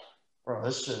 Bro,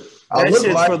 this shit. I That look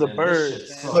shit's like, for the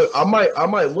birds. look, I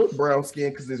might look brown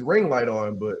skinned because there's ring light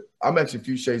on, but I'm actually a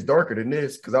few shades darker than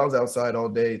this because I was outside all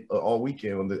day, all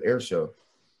weekend on the air show.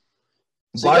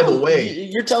 So By the way,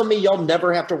 you're telling me y'all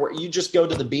never have to work. You just go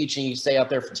to the beach and you stay out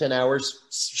there for 10 hours,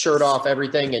 shirt off,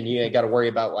 everything, and you ain't got to worry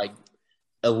about like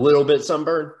a little bit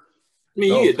sunburn. I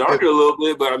mean, you get darker a little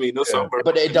bit, but I mean, no sunburn.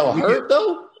 But it don't hurt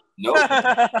though. No.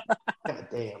 God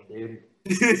damn, dude.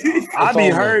 I be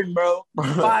hurting, bro.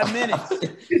 5 minutes.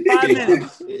 5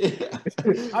 minutes.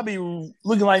 I be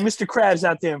looking like Mr. Krabs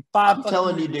out there in 5 I'm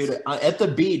telling you, dude. At the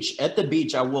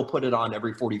beach, I will put it on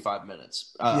every 45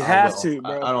 minutes. You have to,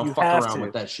 bro. I don't You fuck have around to.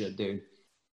 with that shit, dude.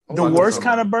 The worst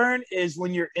kind of burn is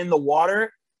when you're in the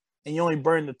water and you only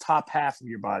burn the top half of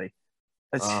your body.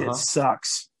 That shit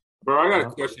sucks. Bro, I got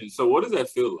a question. So, what does that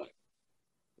feel like?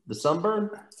 The sunburn?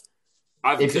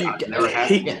 I've never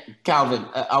had it. Calvin,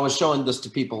 I was showing this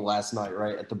to people last night,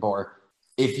 right, at the bar.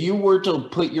 If you were to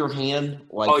put your hand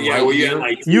like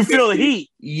you feel the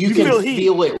heat. You can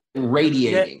feel it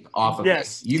radiating off of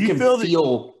it.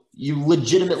 You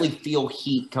legitimately feel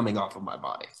heat coming off of my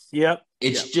body. Yep.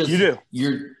 It's just you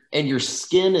do. Your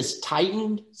skin is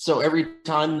tightened, so every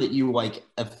time that you like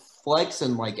flex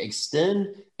and like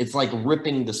extend, it's like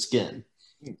ripping the skin.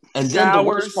 And then the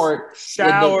worst part,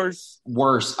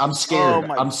 worse. I'm scared.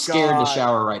 I'm scared to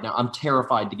shower right now. I'm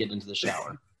terrified to get into the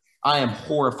shower. I am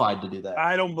horrified to do that.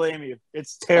 I don't blame you.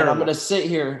 It's terrible. And I'm gonna sit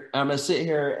here,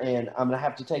 and I'm gonna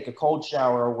have to take a cold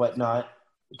shower or whatnot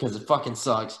because it fucking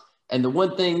sucks. And the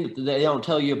one thing that they don't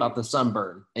tell you about the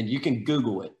sunburn, and you can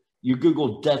Google it. You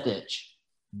Google death itch.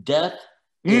 Death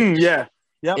itch. Yeah.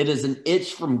 Yep. It is an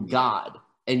itch from God.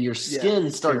 And your skin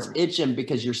starts itching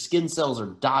because your skin cells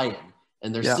are dying.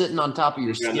 And they're sitting on top of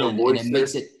your skin, and it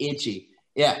makes it itchy.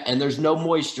 Yeah, and there's no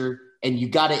moisture, and you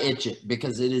got to itch it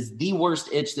because it is the worst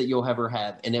itch that you'll ever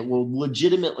have, and it will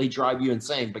legitimately drive you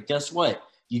insane. But guess what?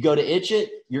 You go to itch it,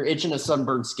 you're itching a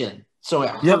sunburned skin. So it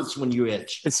hurts when you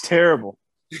itch. It's terrible.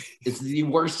 It's the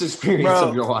worst experience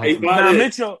of your life. Now,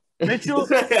 Mitchell,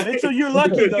 you're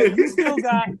lucky, though. You still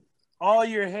got all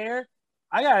your hair.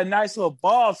 I got a nice little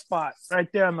bald spot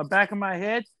right there on the back of my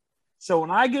head. So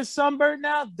when I get sunburned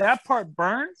now, that part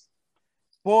burns.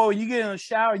 Boy, when you get in the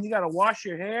shower and you got to wash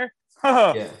your hair.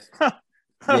 Yeah,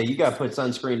 you got to put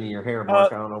sunscreen in your hair,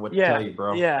 Mark. I don't know what to tell you,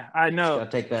 bro. Yeah, I know. Got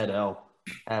to take that L.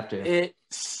 Have to. It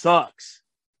sucks.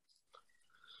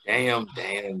 Damn.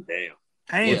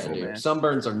 Painful, man.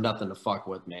 Sunburns are nothing to fuck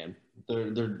with, man.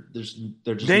 They're just.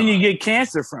 Then you get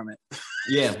cancer from it.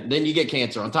 Yeah, then you get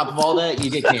cancer. On top of all that, you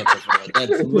get cancer from it.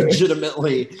 That's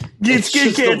legitimately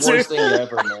skin cancer. The worst thing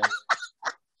ever, man.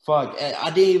 Fuck,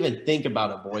 I didn't even think about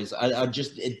it, boys.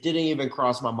 It didn't even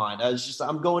cross my mind.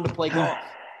 I'm going to play golf.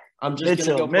 I'm just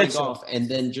going to go play golf. And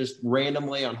then just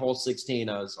randomly on hole 16,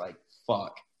 I was like,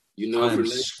 fuck. I'm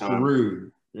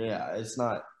screwed. Yeah, it's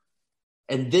not.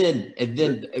 And then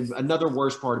another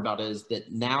worst part about it is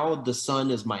that now the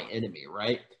sun is my enemy,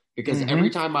 right? Because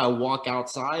every time I walk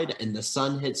outside and the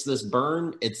sun hits this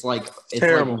burn, it's like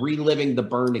reliving the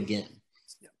burn again.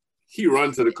 He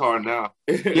runs to the car now.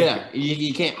 Yeah,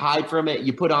 you can't hide from it.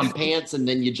 You put on pants and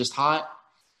then you're just hot.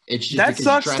 It's just that because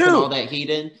sucks you're trapping too. all that heat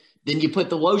in. Then you put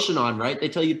the lotion on, right? They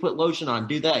tell you to put lotion on.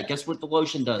 Do that. Guess what the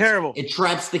lotion does? Terrible. It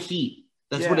traps the heat.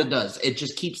 That's what it does. It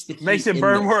just keeps the heat. Makes it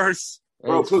burn worse.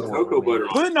 Bro, put cocoa butter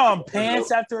on. Putting on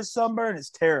pants after a sunburn is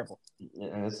terrible. Yeah,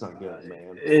 that's not good,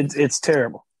 man. It's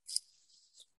terrible.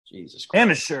 Jesus Christ.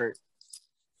 And a shirt.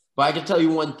 But I can tell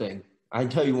you one thing.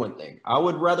 I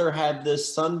would rather have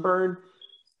this sunburn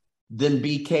than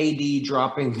be KD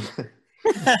dropping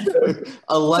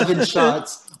 11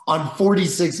 shots on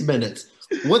 46 minutes.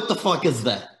 What the fuck is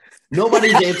that?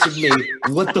 Nobody's answered me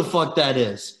what the fuck that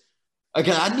is.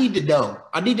 Okay, I need to know.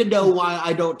 I need to know why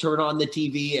I don't turn on the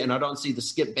TV and I don't see the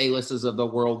Skip Baylesses of the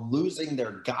world losing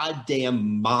their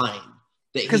goddamn mind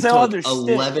that he took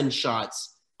 11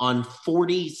 shots on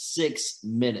 46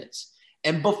 minutes.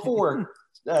 And before,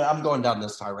 I'm going down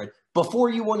this tirade. Before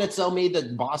you want to tell me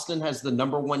that Boston has the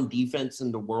number one defense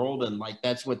in the world and like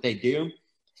that's what they do,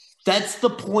 that's the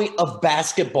point of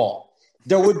basketball.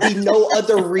 There would be no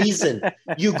other reason.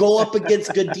 You go up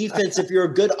against good defense. If you're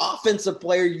a good offensive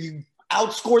player, you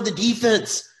outscore the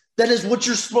defense. That is what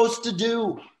you're supposed to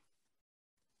do.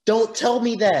 Don't tell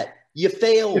me that. You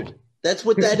failed. That's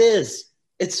what that is.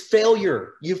 It's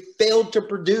failure. You failed to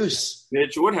produce.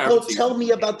 Mitch, what happened Don't to tell you?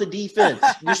 me about the defense.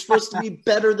 You're supposed to be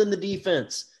better than the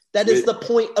defense. That is the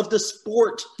point of the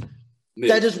sport.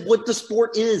 Mitch, That is what the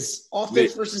sport is. Offense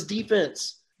Mitch. versus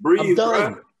defense. breathe, I'm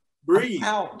done. bro. Breathe. I'm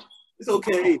out. It's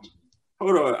okay.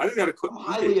 Hold on. I just got to I'm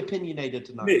highly opinionated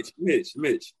tonight.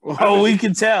 Mitch. Oh, we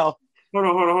can tell. Hold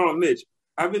on, Mitch.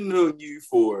 I've been knowing you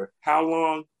for how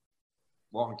long?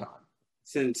 Long time.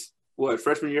 Since what?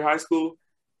 Freshman year of high school?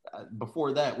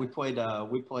 Before that, we played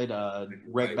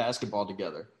rec basketball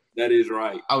together. That is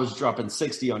right. I was dropping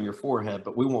 60 on your forehead,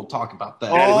 but we won't talk about that.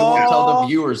 That is We won't tell the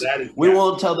viewers. That is We cap.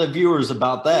 won't tell the viewers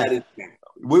about That that. is cap.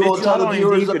 We won't Mitch, tell I the don't even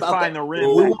think viewers you could about find that. the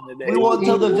rim We back in the day. We won't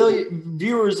tell the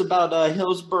viewers about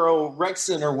Hillsborough Rec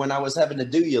Center when I was having to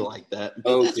do you like that.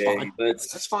 But that's Okay, fine.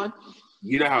 let's. That's fine.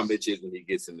 You know how Mitch is when he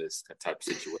gets in this type of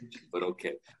situation. But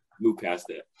okay, move past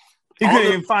that. He All couldn't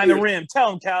the even find the years- rim.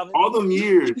 Tell him, Calvin. All them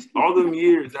years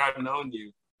that I've known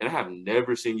you, and I have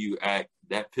never seen you act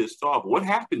that pissed off. What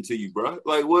happened to you, bro?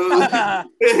 Like what?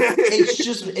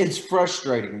 It's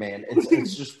frustrating, man.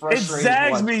 It's just It's frustrating.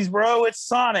 to watch. Zaxby's, bro. It's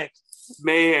Sonic.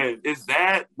 Man, is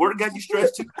that where got you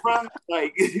stressed to, bro?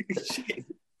 Like, shit.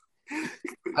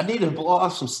 I need to blow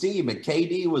off some steam, and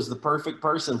KD was the perfect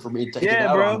person for me to take it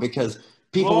Yeah, out bro. on because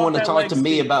people Blow want to off that talk leg to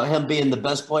me steam. about him being the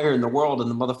best player in the world,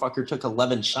 and the motherfucker took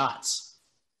 11 shots.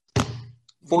 Blow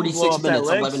 46 off that minutes,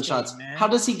 leg 11 steam, shots. man. How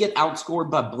does he get outscored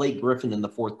by Blake Griffin in the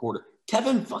fourth quarter?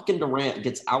 Kevin fucking Durant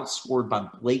gets outscored by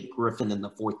Blake Griffin in the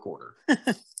fourth quarter.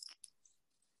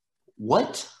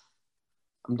 What?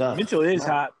 I'm done. Mitchell is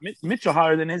hot. Mitchell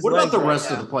hotter than his What legs about the right rest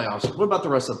now. of the playoffs? What about the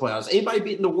rest of the playoffs? Anybody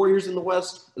beating the Warriors in the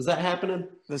West? Is that happening?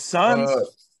 The Suns?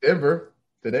 Denver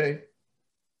today.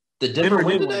 Did Denver Denver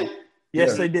win did today? yes,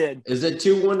 yeah. they did. Is it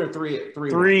 2-1 or 3-1?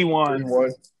 3-1.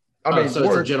 3-1. I mean, so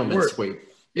it's a gentleman's sweep.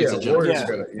 It's Yeah, a gentleman's Warriors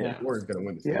sweep. gonna Warriors gonna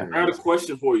win this Yeah. series. I had a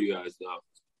question for you guys though.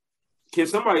 Can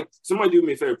somebody do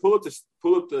me a favor? Pull up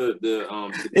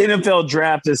the NFL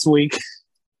draft this week.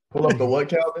 Pull up the what,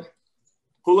 Calvin?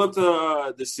 pull up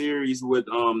the series with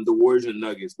the Warriors and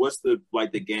Nuggets. What's the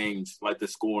games, like the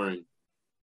scoring?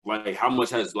 Like how much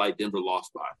has Denver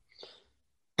lost by?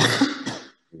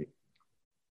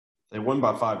 They won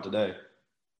by 5 today.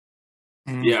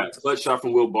 Mm-hmm. Yeah, clutch shot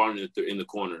from Will Barton in the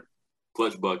corner.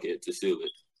 Clutch bucket to seal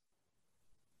it.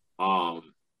 I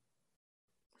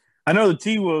know the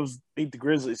T-Wolves beat the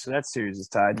Grizzlies, so that series is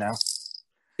tied now.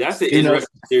 That's an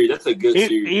interesting series. That's a good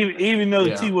series. Even though the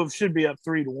Yeah. T-Wolves should be up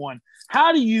 3-1.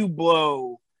 How do you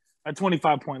blow a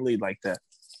 25-point lead like that?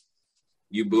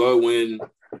 You blow when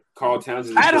Carl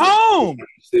Townsend At home!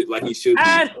 like he should be.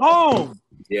 At home!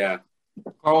 Yeah.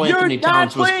 Carl You're Anthony not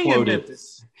Towns was playing in quoted.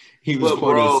 Memphis. He was But,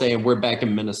 quoted bro- saying, "We're back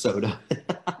in Minnesota.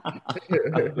 Shut We're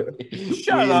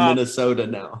in up. Minnesota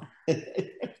now."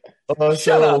 Shut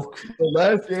so up. the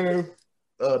last game,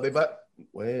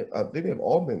 I think they've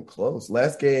all been close.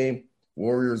 Last game,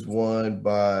 Warriors won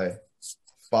by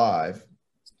 5.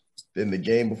 Then the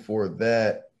game before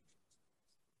that,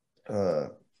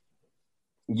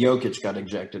 Jokic got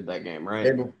ejected that game, right?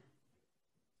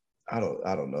 I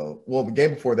don't know. Well, the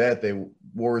game before that,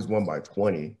 Warriors won by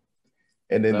 20,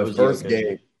 and then That the was first Jokic.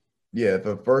 game,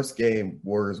 the first game,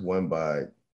 Warriors won by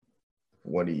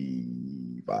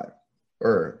 25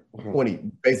 or 20,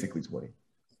 basically 20.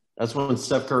 That's when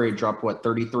Steph Curry dropped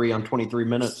 33 on 23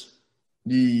 minutes.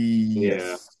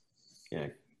 Yes. Yeah,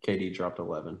 KD dropped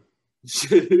 11.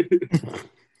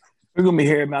 We're going to be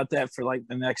hearing about that for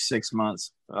the next 6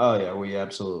 months. Oh yeah, we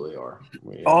absolutely are.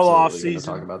 All off absolutely gonna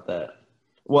season. talk about that.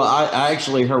 Well, I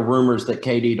actually heard rumors that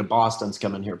KD to Boston's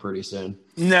coming here pretty soon.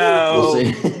 No. We'll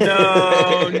see.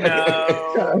 No.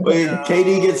 When No.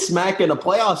 KD gets smacked in a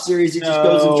playoff series, he just No.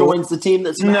 goes and joins the team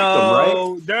that smacked him, right?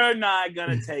 No, they're not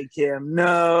going to take him.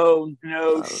 No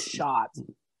shot.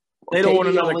 They don't want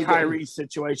KD another only Kyrie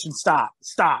situation. Stop.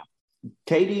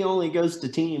 KD only goes to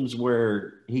teams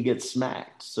where he gets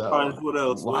smacked. So Fine, what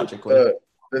else? logically,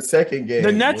 The second game,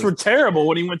 The Nets were terrible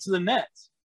when he went to the Nets.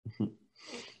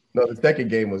 the second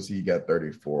game was he got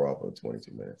 34 off of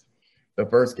 22 minutes. The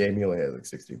first game, he only had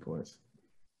 16 points.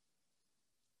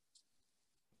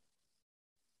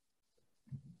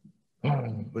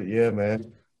 But yeah,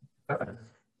 man.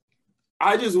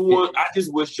 I just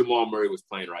wish Jamal Murray was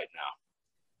playing right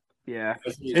now. Yeah.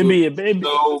 It'd It'd be a big.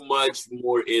 so much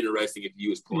more interesting if he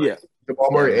was playing. Yeah. Jamal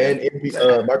Murray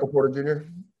and Michael Porter Jr.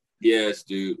 Yes,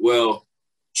 dude. Well,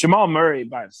 Jamal Murray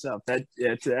by himself.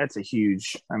 That's a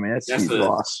huge. I mean, that's a That's huge a-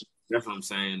 loss. that's what I'm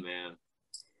saying, man.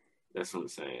 That's what I'm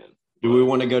saying. do we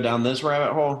want to go down this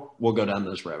rabbit hole? We'll go down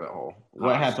this rabbit hole. What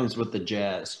Nice. happens with the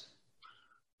Jazz?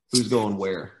 Who's going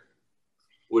where?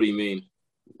 What do you mean?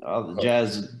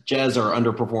 The Jazz are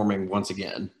underperforming once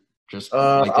again. just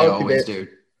like they always do.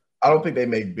 I don't think they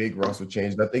make big roster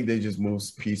changes. I think they just move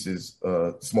pieces,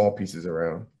 small pieces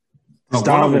around.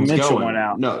 Donovan Mitchell went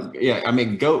out. No, yeah, I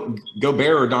mean, Gobert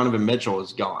or Donovan Mitchell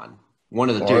is gone. One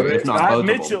of the two, if not both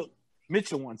of them.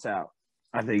 Mitchell wants out.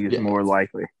 I think it's more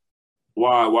likely.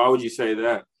 Why? Why would you say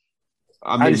that?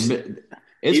 I mean,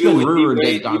 it's been rumored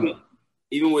that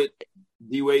even with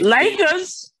D-Wade,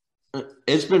 Lakers.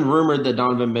 It's been rumored that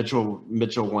Donovan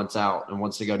Mitchell wants out and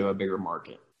wants to go to a bigger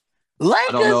market. Lakers.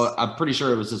 I don't know. I'm pretty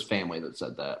sure it was his family that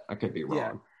said that. I could be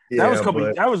wrong. Yeah,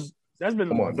 that's been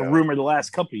the rumor the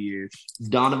last couple of years.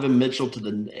 Donovan Mitchell to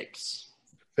the Knicks.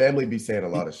 Family be saying a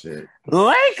lot of shit.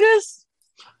 Lakers.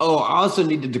 Oh, I also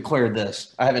need to declare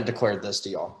this. I haven't declared this to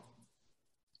y'all.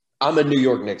 I'm a New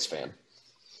York Knicks fan.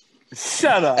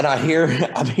 Shut up. And I'm here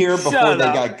before they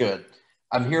got good.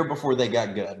 I'm here before they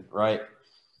got good, right?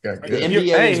 Got good. The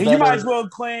NBA is better. You might as well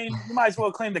claim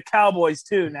the Cowboys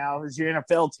too now as your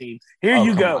NFL team. Here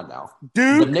you go.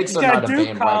 Duke, the Knicks are not a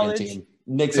bandwagon team.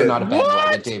 Knicks are not a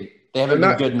bandwagon team. They haven't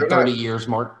been good in 30 years,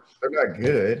 Mark. They're not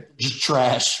good. Just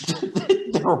trash.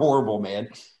 They're horrible, man.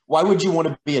 Why would you want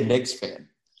to be a Knicks fan?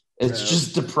 It's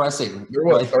just depressing. They're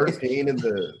what, 13 in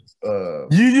the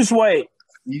you just wait.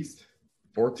 East?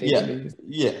 14 yeah. in the East?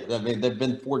 Yeah. I mean, they've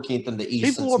been 14th in the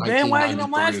East. People were bandwagoning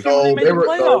them last year. They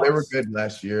were good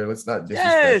last year. Let's not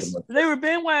disrespect them. They were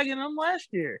bandwagoning them last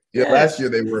year. Yeah, last year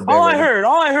they were. All I heard.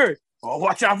 Oh,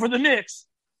 watch out for the Knicks.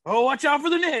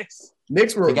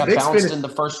 Knicks got bounced in the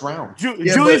first round.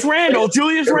 Julius Randle.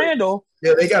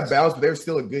 Yeah, they got bounced, but they were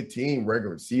still a good team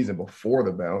regular season before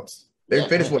the bounce. They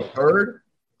finished third?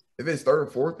 They finished third or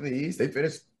fourth in the East. They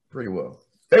finished pretty well.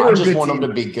 I just want them to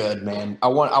be good, man. I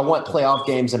want playoff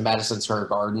games in Madison Square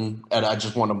Garden, and I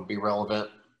just want them to be relevant.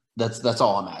 That's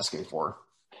all I'm asking for.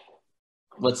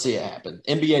 Let's see it happen.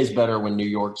 NBA is better when New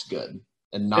York's good,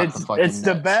 and not the fucking. It's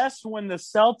the best when the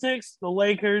Celtics, the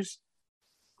Lakers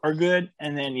are good,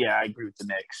 and then I agree with the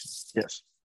Knicks. Yes.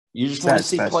 You just want to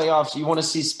see playoffs. You want to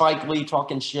see Spike Lee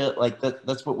talking shit like that.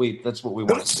 That's what we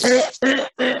want to see.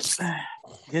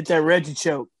 Get that Reggie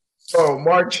choke. Oh,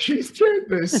 Mark, she's scared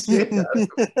the shit out of me.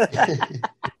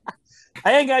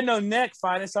 I ain't got no neck,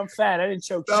 Finest. I'm fat. I didn't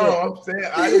choke shit. No, I'm saying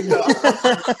I didn't know.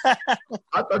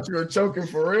 I thought you were choking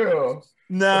for real.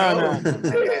 No.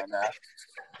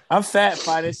 I'm fat,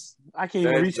 Finest. I can't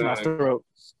even reach my throat.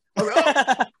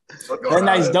 That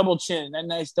nice double chin. That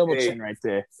nice double chin right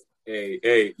there.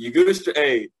 Hey, you good?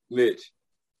 Hey, Mitch.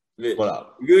 What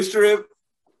up? You good, Strip?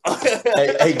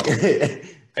 Hey,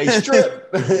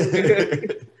 Strip.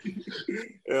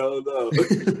 Hell no.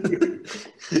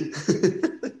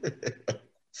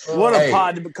 What a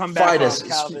pod to come back on,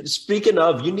 Calvin. Speaking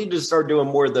of, you need to start doing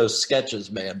more of those sketches,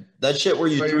 man. That shit where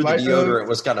you threw the deodorant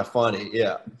was kind of funny.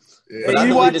 Yeah. But I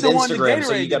deleted Instagram,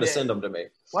 so you got to send them to me.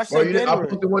 I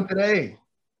put the one today.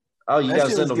 Oh, you got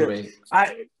to send them to me.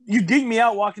 You geeked me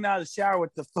out walking out of the shower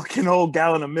with the fucking whole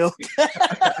gallon of milk.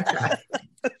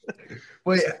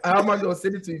 Wait, how am I going to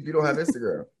send it to you if you don't have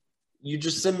Instagram? You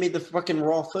just send me the fucking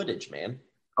raw footage, man.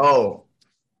 Oh.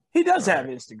 He does have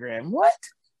Instagram. What?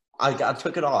 I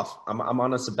took it off. I'm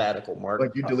on a sabbatical, Mark.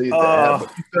 Like you deleted the app.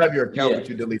 You still have your account, but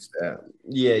you deleted the app.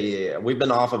 Yeah. We've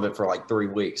been off of it for like 3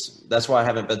 weeks. That's why I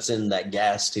haven't been sending that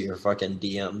gas to your fucking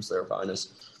DMs there,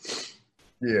 Finest.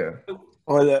 Yeah.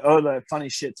 Or the funny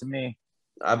shit to me.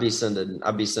 I'd be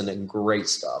sending great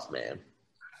stuff, man.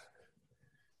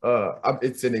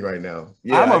 It's sending right now.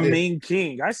 Yeah, I'm a mean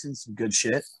king. I send some good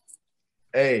shit.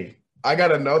 Hey, I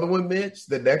got another one, Mitch.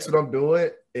 The next one I'm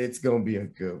doing, it's gonna be a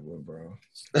good one, bro.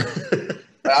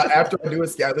 After I do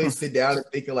it, I really sit down and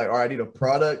thinking like, all right, I need a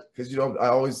product because I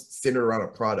always center around a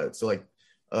product. So like,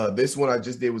 this one I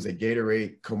just did was a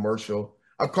Gatorade commercial.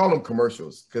 I call them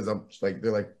commercials because I'm like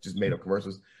they're like just made up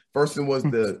commercials. First one was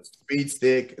the Speed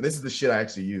Stick, and this is the shit I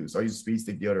actually use. I use Speed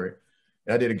Stick deodorant,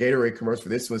 and I did a Gatorade commercial for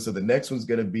this one. So the next one's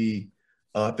gonna be,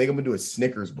 I think I'm gonna do a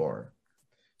Snickers bar.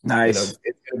 Nice.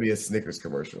 It's gonna be a Snickers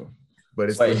commercial, but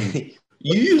it's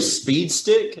you use Speed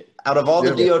Stick out of all the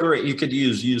deodorant you could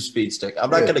use Speed Stick. I'm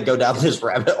not gonna go down this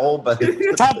rabbit hole, but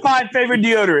top 5 favorite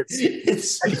deodorants.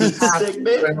 It's Speed Stick,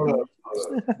 man.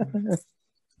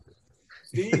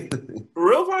 For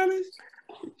real, Finest?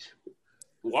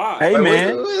 Why? Hey,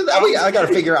 man. I got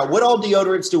to figure out what all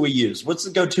deodorants do we use? What's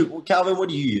the go-to? Calvin, what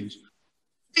do you use?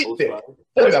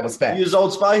 That was fast. You use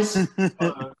Old Spice? Look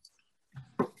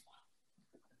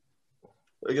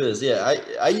at this. Yeah,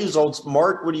 I use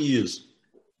Mark, what do you use?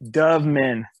 Dove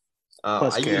Men.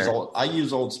 I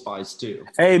use Old Spice too.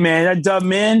 Hey, man, that Dove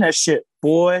Men, that shit,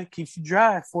 boy, keeps you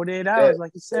dry 48 hours,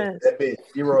 like it says. That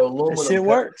shit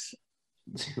works.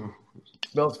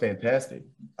 Smells fantastic.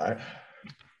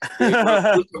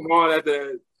 Put them on at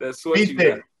that sweat Be you got.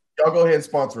 thick. Y'all go ahead and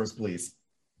sponsor us, please.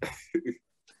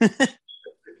 But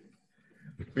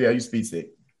yeah, you speed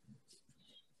stick.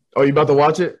 Oh, you about to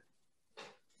watch it?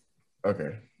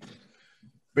 Okay.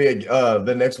 But yeah,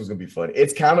 the next one's gonna be funny.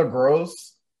 It's kind of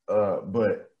gross,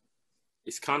 but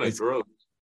It's kind of gross.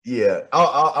 yeah.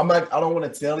 I don't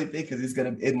want to tell anything because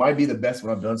it might be the best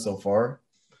one I've done so far.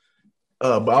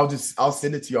 But I'll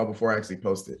send it to y'all before I actually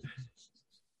post it.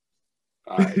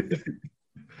 All right.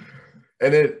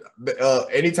 And then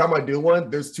anytime I do one,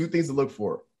 there's two things to look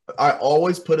for. I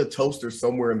always put a toaster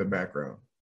somewhere in the background.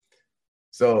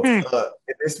 So the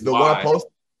one I post,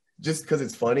 just because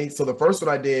it's funny. So the first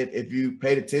one I did, if you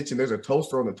paid attention, there's a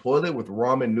toaster on the toilet with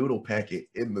ramen noodle packet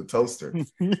in the toaster. On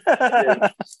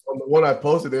the one I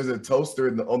posted, there's a toaster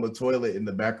on the toilet in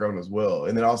the background as well.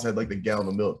 And then I also had like the gallon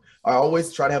of milk. I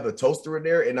always try to have a toaster in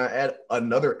there, and I add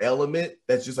another element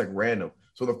that's just like random.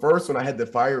 So the first one, I had the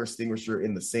fire extinguisher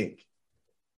in the sink.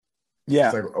 Yeah.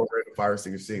 It's like over in the fire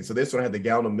extinguisher sink. So this one I had the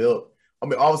gallon of milk. I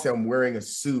mean, obviously, I'm wearing a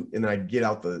suit, and I get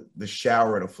out the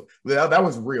shower. That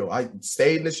was real. I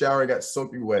stayed in the shower, and got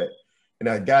soaking wet, and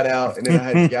I got out, and then I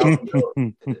had a gallon of milk.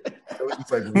 It was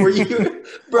just like, Were you,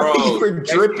 bro? You were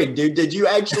dripping, dude. Did you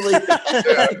actually?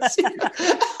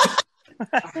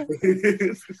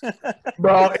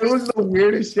 Bro, it was the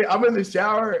weirdest shit. I'm in the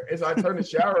shower, as I turn the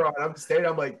shower on. I'm staying.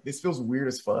 I'm like, this feels weird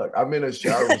as fuck. I'm in a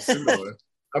shower with suit on.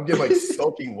 I'm getting like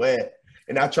soaking wet,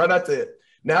 and I try not to.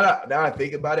 Now I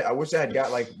think about it, I wish I had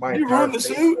got like my. You ruined the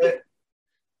suit? Wet.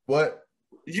 What?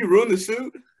 Did you ruin the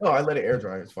suit? No, I let it air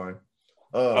dry. It's fine.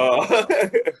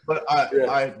 But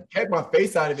I kept my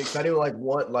face out of it because I didn't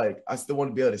I still want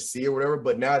to be able to see or whatever.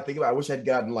 But now I think about it, I wish I'd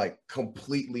gotten like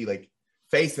completely like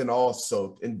face and all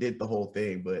soaked and did the whole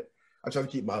thing. But I tried to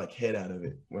keep my like head out of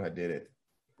it when I did it.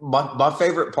 My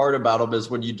favorite part about them is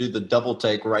when you do the double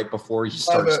take right before you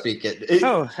start speaking.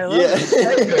 Oh, hello. Yeah.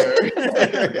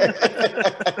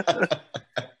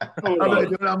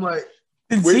 I'm like,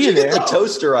 where'd you get the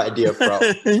toaster idea from?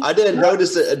 I didn't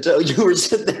notice it until you were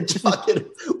sitting there talking.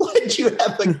 Why'd you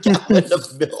have a gallon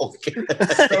of milk?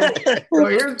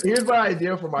 So here's my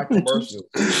idea for my commercial.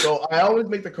 So I always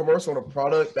make the commercial on a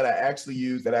product that I actually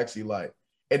use, that I actually like.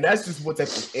 And that's just what's at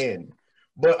the end.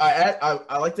 But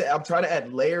I'm trying to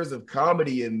add layers of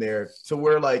comedy in there to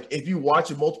where, like, if you watch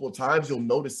it multiple times, you'll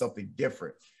notice something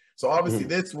different. So obviously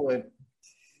this one,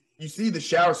 you see the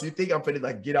shower, so you think I'm finna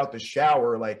like get out the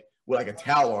shower like with like a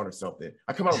towel on or something.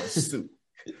 I come out with a suit,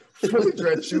 fully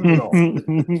dressed, shoes on,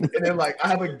 and then like I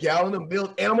have a gallon of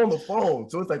milk and I'm on the phone.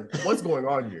 So it's like, what's going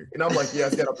on here? And I'm like, yeah, I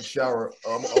just got out the shower.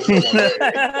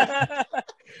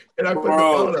 And I put the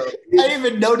phone up. I didn't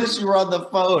even notice you were on the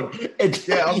phone.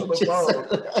 Yeah, I was on the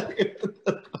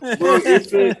phone. Bro,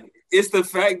 it's the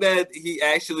fact that he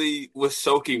actually was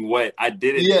soaking wet. I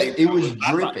didn't. Yeah, think it was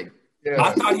dripping.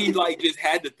 I thought he like just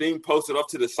had the thing posted up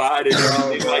to the side and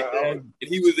everything like that, and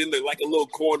he was in like a little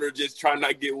corner just trying not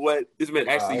to get wet. This man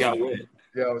actually got wet.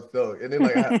 Yeah, I was stoked. And then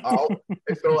like and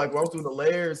so like when I was doing the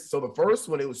layers, so the first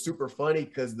one it was super funny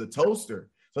because the toaster.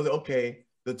 So I was like, okay,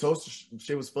 the toaster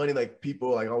shit was funny. Like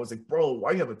people like always like, bro,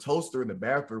 why you have a toaster in the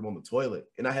bathroom on the toilet?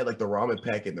 And I had like the ramen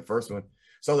packet in the first one.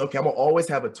 So I was like, okay, I'm gonna always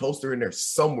have a toaster in there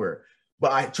somewhere.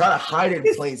 But I try to hide it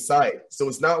in plain sight. So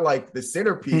it's not like the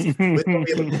centerpiece. It's gonna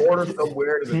be in the corner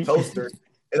somewhere. There's a toaster.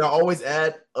 And I always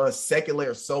add a second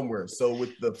layer somewhere. So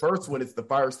with the first one, it's the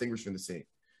fire extinguisher in the sink.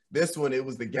 This one, it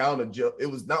was the gallon of it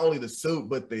was not only the soup,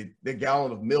 but the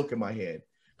gallon of milk in my hand.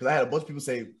 Because I had a bunch of people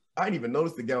say, I didn't even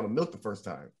notice the gallon of milk the first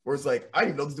time. Where it's like, I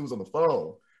didn't even know this dude was on the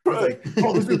phone. I was like,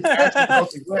 oh, this dude's actually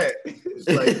soaking wet. It's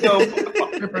like,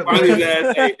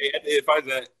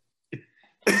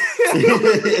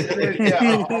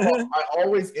 I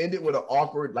always end it with an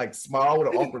awkward like smile with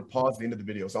an awkward pause at the end of the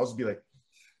video. So I'll just be like,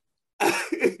 oh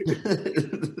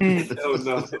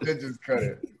no, just cut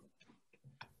it.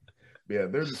 Yeah, I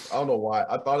don't know why.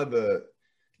 I thought of the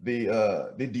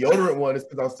deodorant one is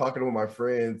because I was talking with my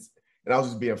friends and I was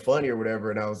just being funny or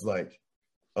whatever. And I was like,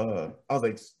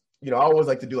 you know, I always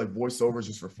like to do like voiceovers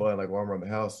just for fun, like while I'm around the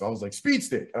house. So I was like, speed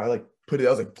stick. And I like put it, I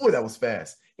was like, boy, that was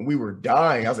fast. And we were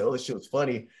dying. I was like, oh, this shit was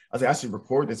funny. I was like, I should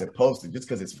record this and post it just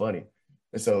because it's funny.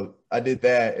 And so I did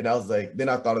that. And I was like, then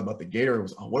I thought about the Gatorade.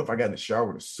 Was, oh, what if I got in the shower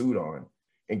with a suit on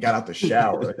and got out the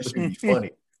shower? Like, that should be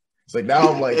funny. It's like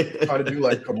now I'm like trying to do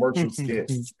like commercial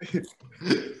skits.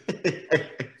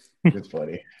 It's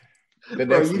funny.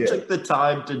 Bro, you took the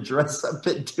time to dress up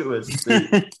into a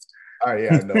suit. Oh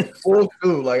yeah, I know. Full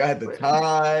suit. Like I had the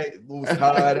tie, loose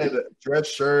tie, I had a dress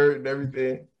shirt and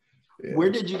everything. Yeah.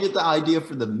 Where did you get the idea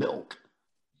for the milk?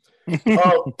 So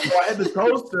I had the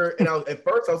toaster, and at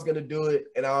first I was gonna do it,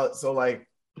 and it's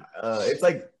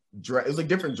like draft. It was like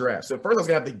different drafts. So at first I was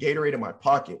gonna have the Gatorade in my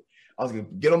pocket. I was gonna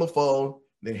get on the phone,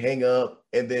 then hang up,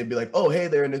 and then be like, "Oh, hey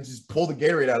there," and then just pull the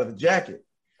Gatorade out of the jacket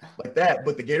like that.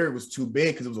 But the Gatorade was too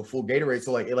big because it was a full Gatorade,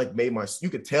 so like it like made you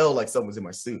could tell like something was in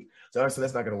my suit. So I said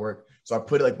that's not gonna work. So I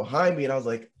put it like behind me, and I was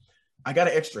like, I got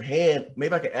an extra hand.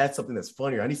 Maybe I could add something that's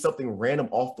funnier. I need something random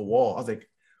off the wall. I was like,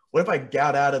 what if I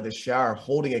got out of the shower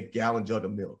holding a gallon jug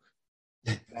of milk?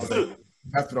 I was like,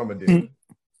 that's what I'm gonna do.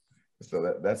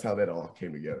 So that's how that all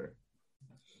came together.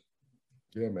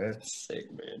 Yeah, man. Sick,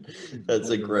 man. That's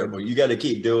incredible. You got to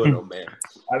keep doing them, man.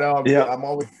 I know. I'm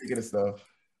always thinking of stuff.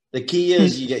 The key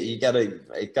is it got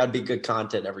to be good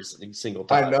content every single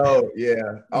time. I know. Yeah.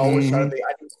 I always try to think.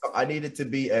 I need it to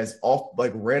be as off,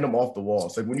 like random off the wall.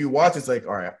 So like when you watch, it's like,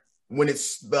 all right.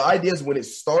 The idea is when it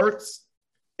starts,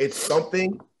 it's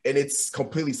something and it's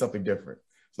completely something different.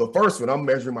 So the first one, I'm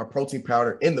measuring my protein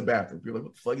powder in the bathroom. People are like,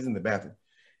 what the fuck is in the bathroom?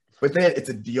 But then it's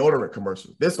a deodorant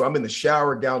commercial. This one, I'm in the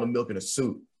shower, gallon of milk in a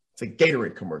suit. It's a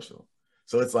Gatorade commercial.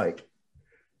 So it's like,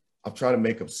 I'm trying to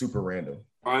make them super random.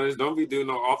 Honest, don't be doing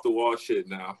no off the wall shit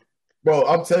now. Bro,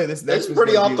 I'm telling you, this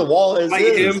pretty off the wall. Like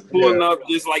him pulling up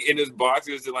just like in his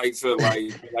boxes to like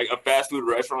a fast food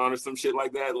restaurant or some shit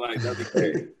like that. Like that'd be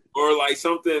crazy. Or like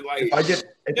something like if I get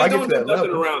to that nothing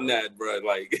level, around that, bro.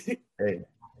 Like hey.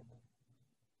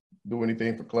 Do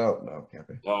anything for clout? No,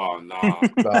 camping. Oh no.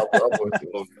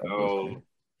 No.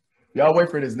 Y'all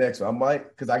wait for this next one. I might,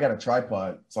 because I got a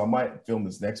tripod, so I might film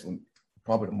this next one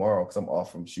probably tomorrow because I'm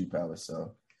off from Shoe Palace,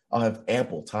 so I'll have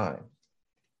ample time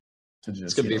to just.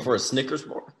 It's gonna be for a Snickers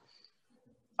bar.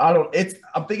 I'm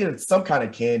thinking it's some kind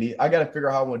of candy. I got to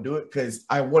figure out how I want to do it because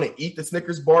I want to eat the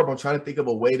Snickers bar, but I'm trying to think of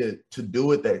a way to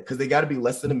do it because they got to be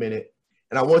less than a minute,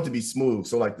 and I want it to be smooth.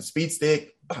 So like the Speed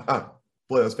Stick,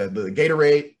 boy, else got the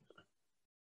Gatorade.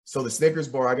 So the Snickers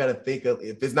bar, I got to think of,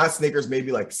 if it's not Snickers,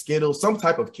 maybe like Skittles, some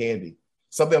type of candy,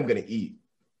 something I'm going to eat.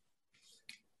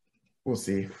 We'll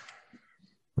see.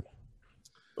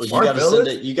 Well, you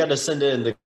got to send it in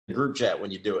the group chat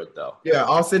when you do it, though. Yeah,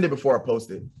 I'll send it before I post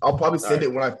it. I'll probably send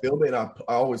it when I film it, and I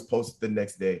always post it the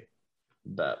next day.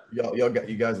 Bet.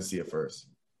 You guys will see it first.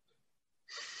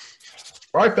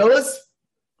 All right, fellas.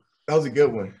 That was a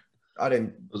good one.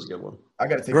 That was a good one. I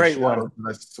got to take Great a shower one.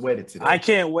 because I sweated today. I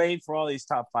can't wait for all these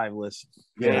top 5 lists.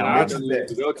 Yeah, I don't need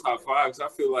to go top 5 because I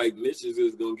feel like Mitch is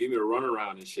just gonna give me a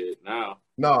runaround and shit now.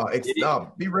 No,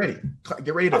 be ready.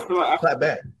 Get ready to clap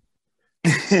back.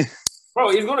 Bro,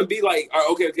 it's gonna be like,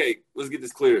 okay. Let's get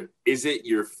this clear. Is it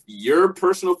your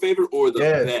personal favorite or the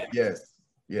best? Yes.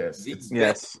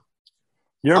 Yes.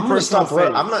 I'm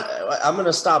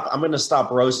gonna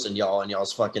stop roasting y'all and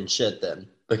y'all's fucking shit then.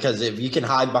 Because if you can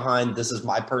hide behind this is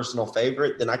my personal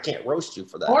favorite, then I can't roast you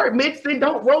for that. All right, Mitch, then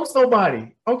don't roast nobody.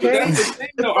 Okay. But that's the thing,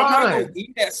 though. I'm not gonna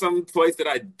eat at some place that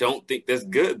I don't think that's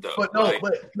good though. But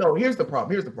no, here's the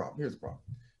problem. If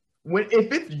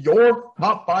it's your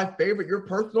top 5 favorite, your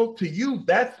personal, to you,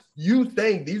 that's you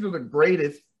saying these are the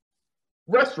greatest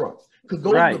restaurants. Because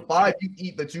those are the 5 you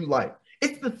eat that you like.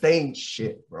 It's the same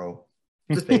shit, bro.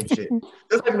 It's the same shit.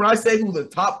 Just like when I say who the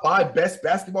top 5 best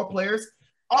basketball players,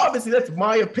 obviously that's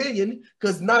my opinion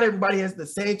because not everybody has the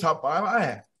same top 5 I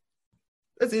have.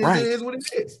 It is what it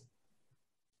is.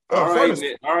 All right,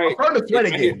 Mitch. All right. I'm trying to sweat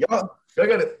again.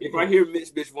 If I hear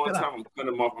Mitch bitch one time, I'm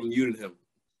cutting him off. I'm muting him.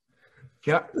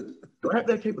 Do I have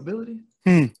that capability?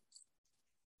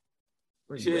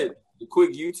 Shit, a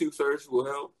quick YouTube search will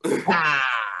help.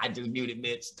 I just muted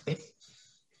Mitch.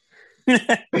 How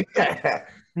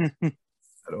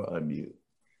do I unmute?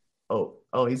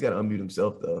 Oh, he's got to unmute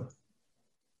himself though.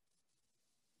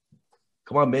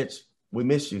 Come on, Mitch. We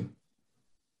miss you.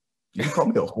 Did you call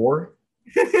me a whore?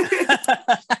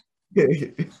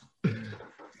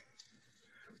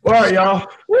 All right, y'all.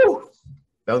 Woo.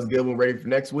 That was a good one. Ready for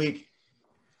next week.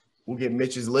 We'll get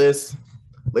Mitch's list.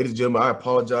 Ladies and gentlemen, I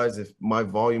apologize if my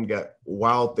volume got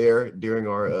wild there during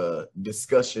our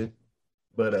discussion.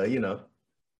 But,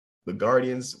 the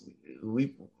Guardians,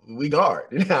 we guard.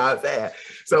 You know how I'm saying?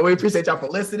 So we appreciate y'all for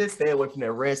listening. Stay away from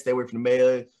that ranch. Stay away from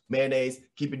the mayonnaise.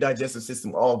 Keep your digestive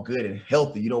system all good and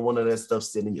healthy. You don't want none of that stuff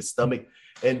sitting in your stomach.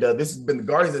 And this has been the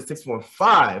Guardians at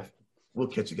 615. We'll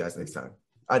catch you guys next time.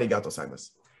 Arigato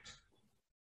gozaimasu.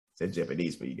 Said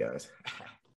Japanese for you guys.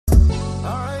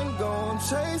 I'm gonna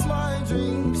chase my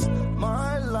dreams.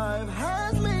 My life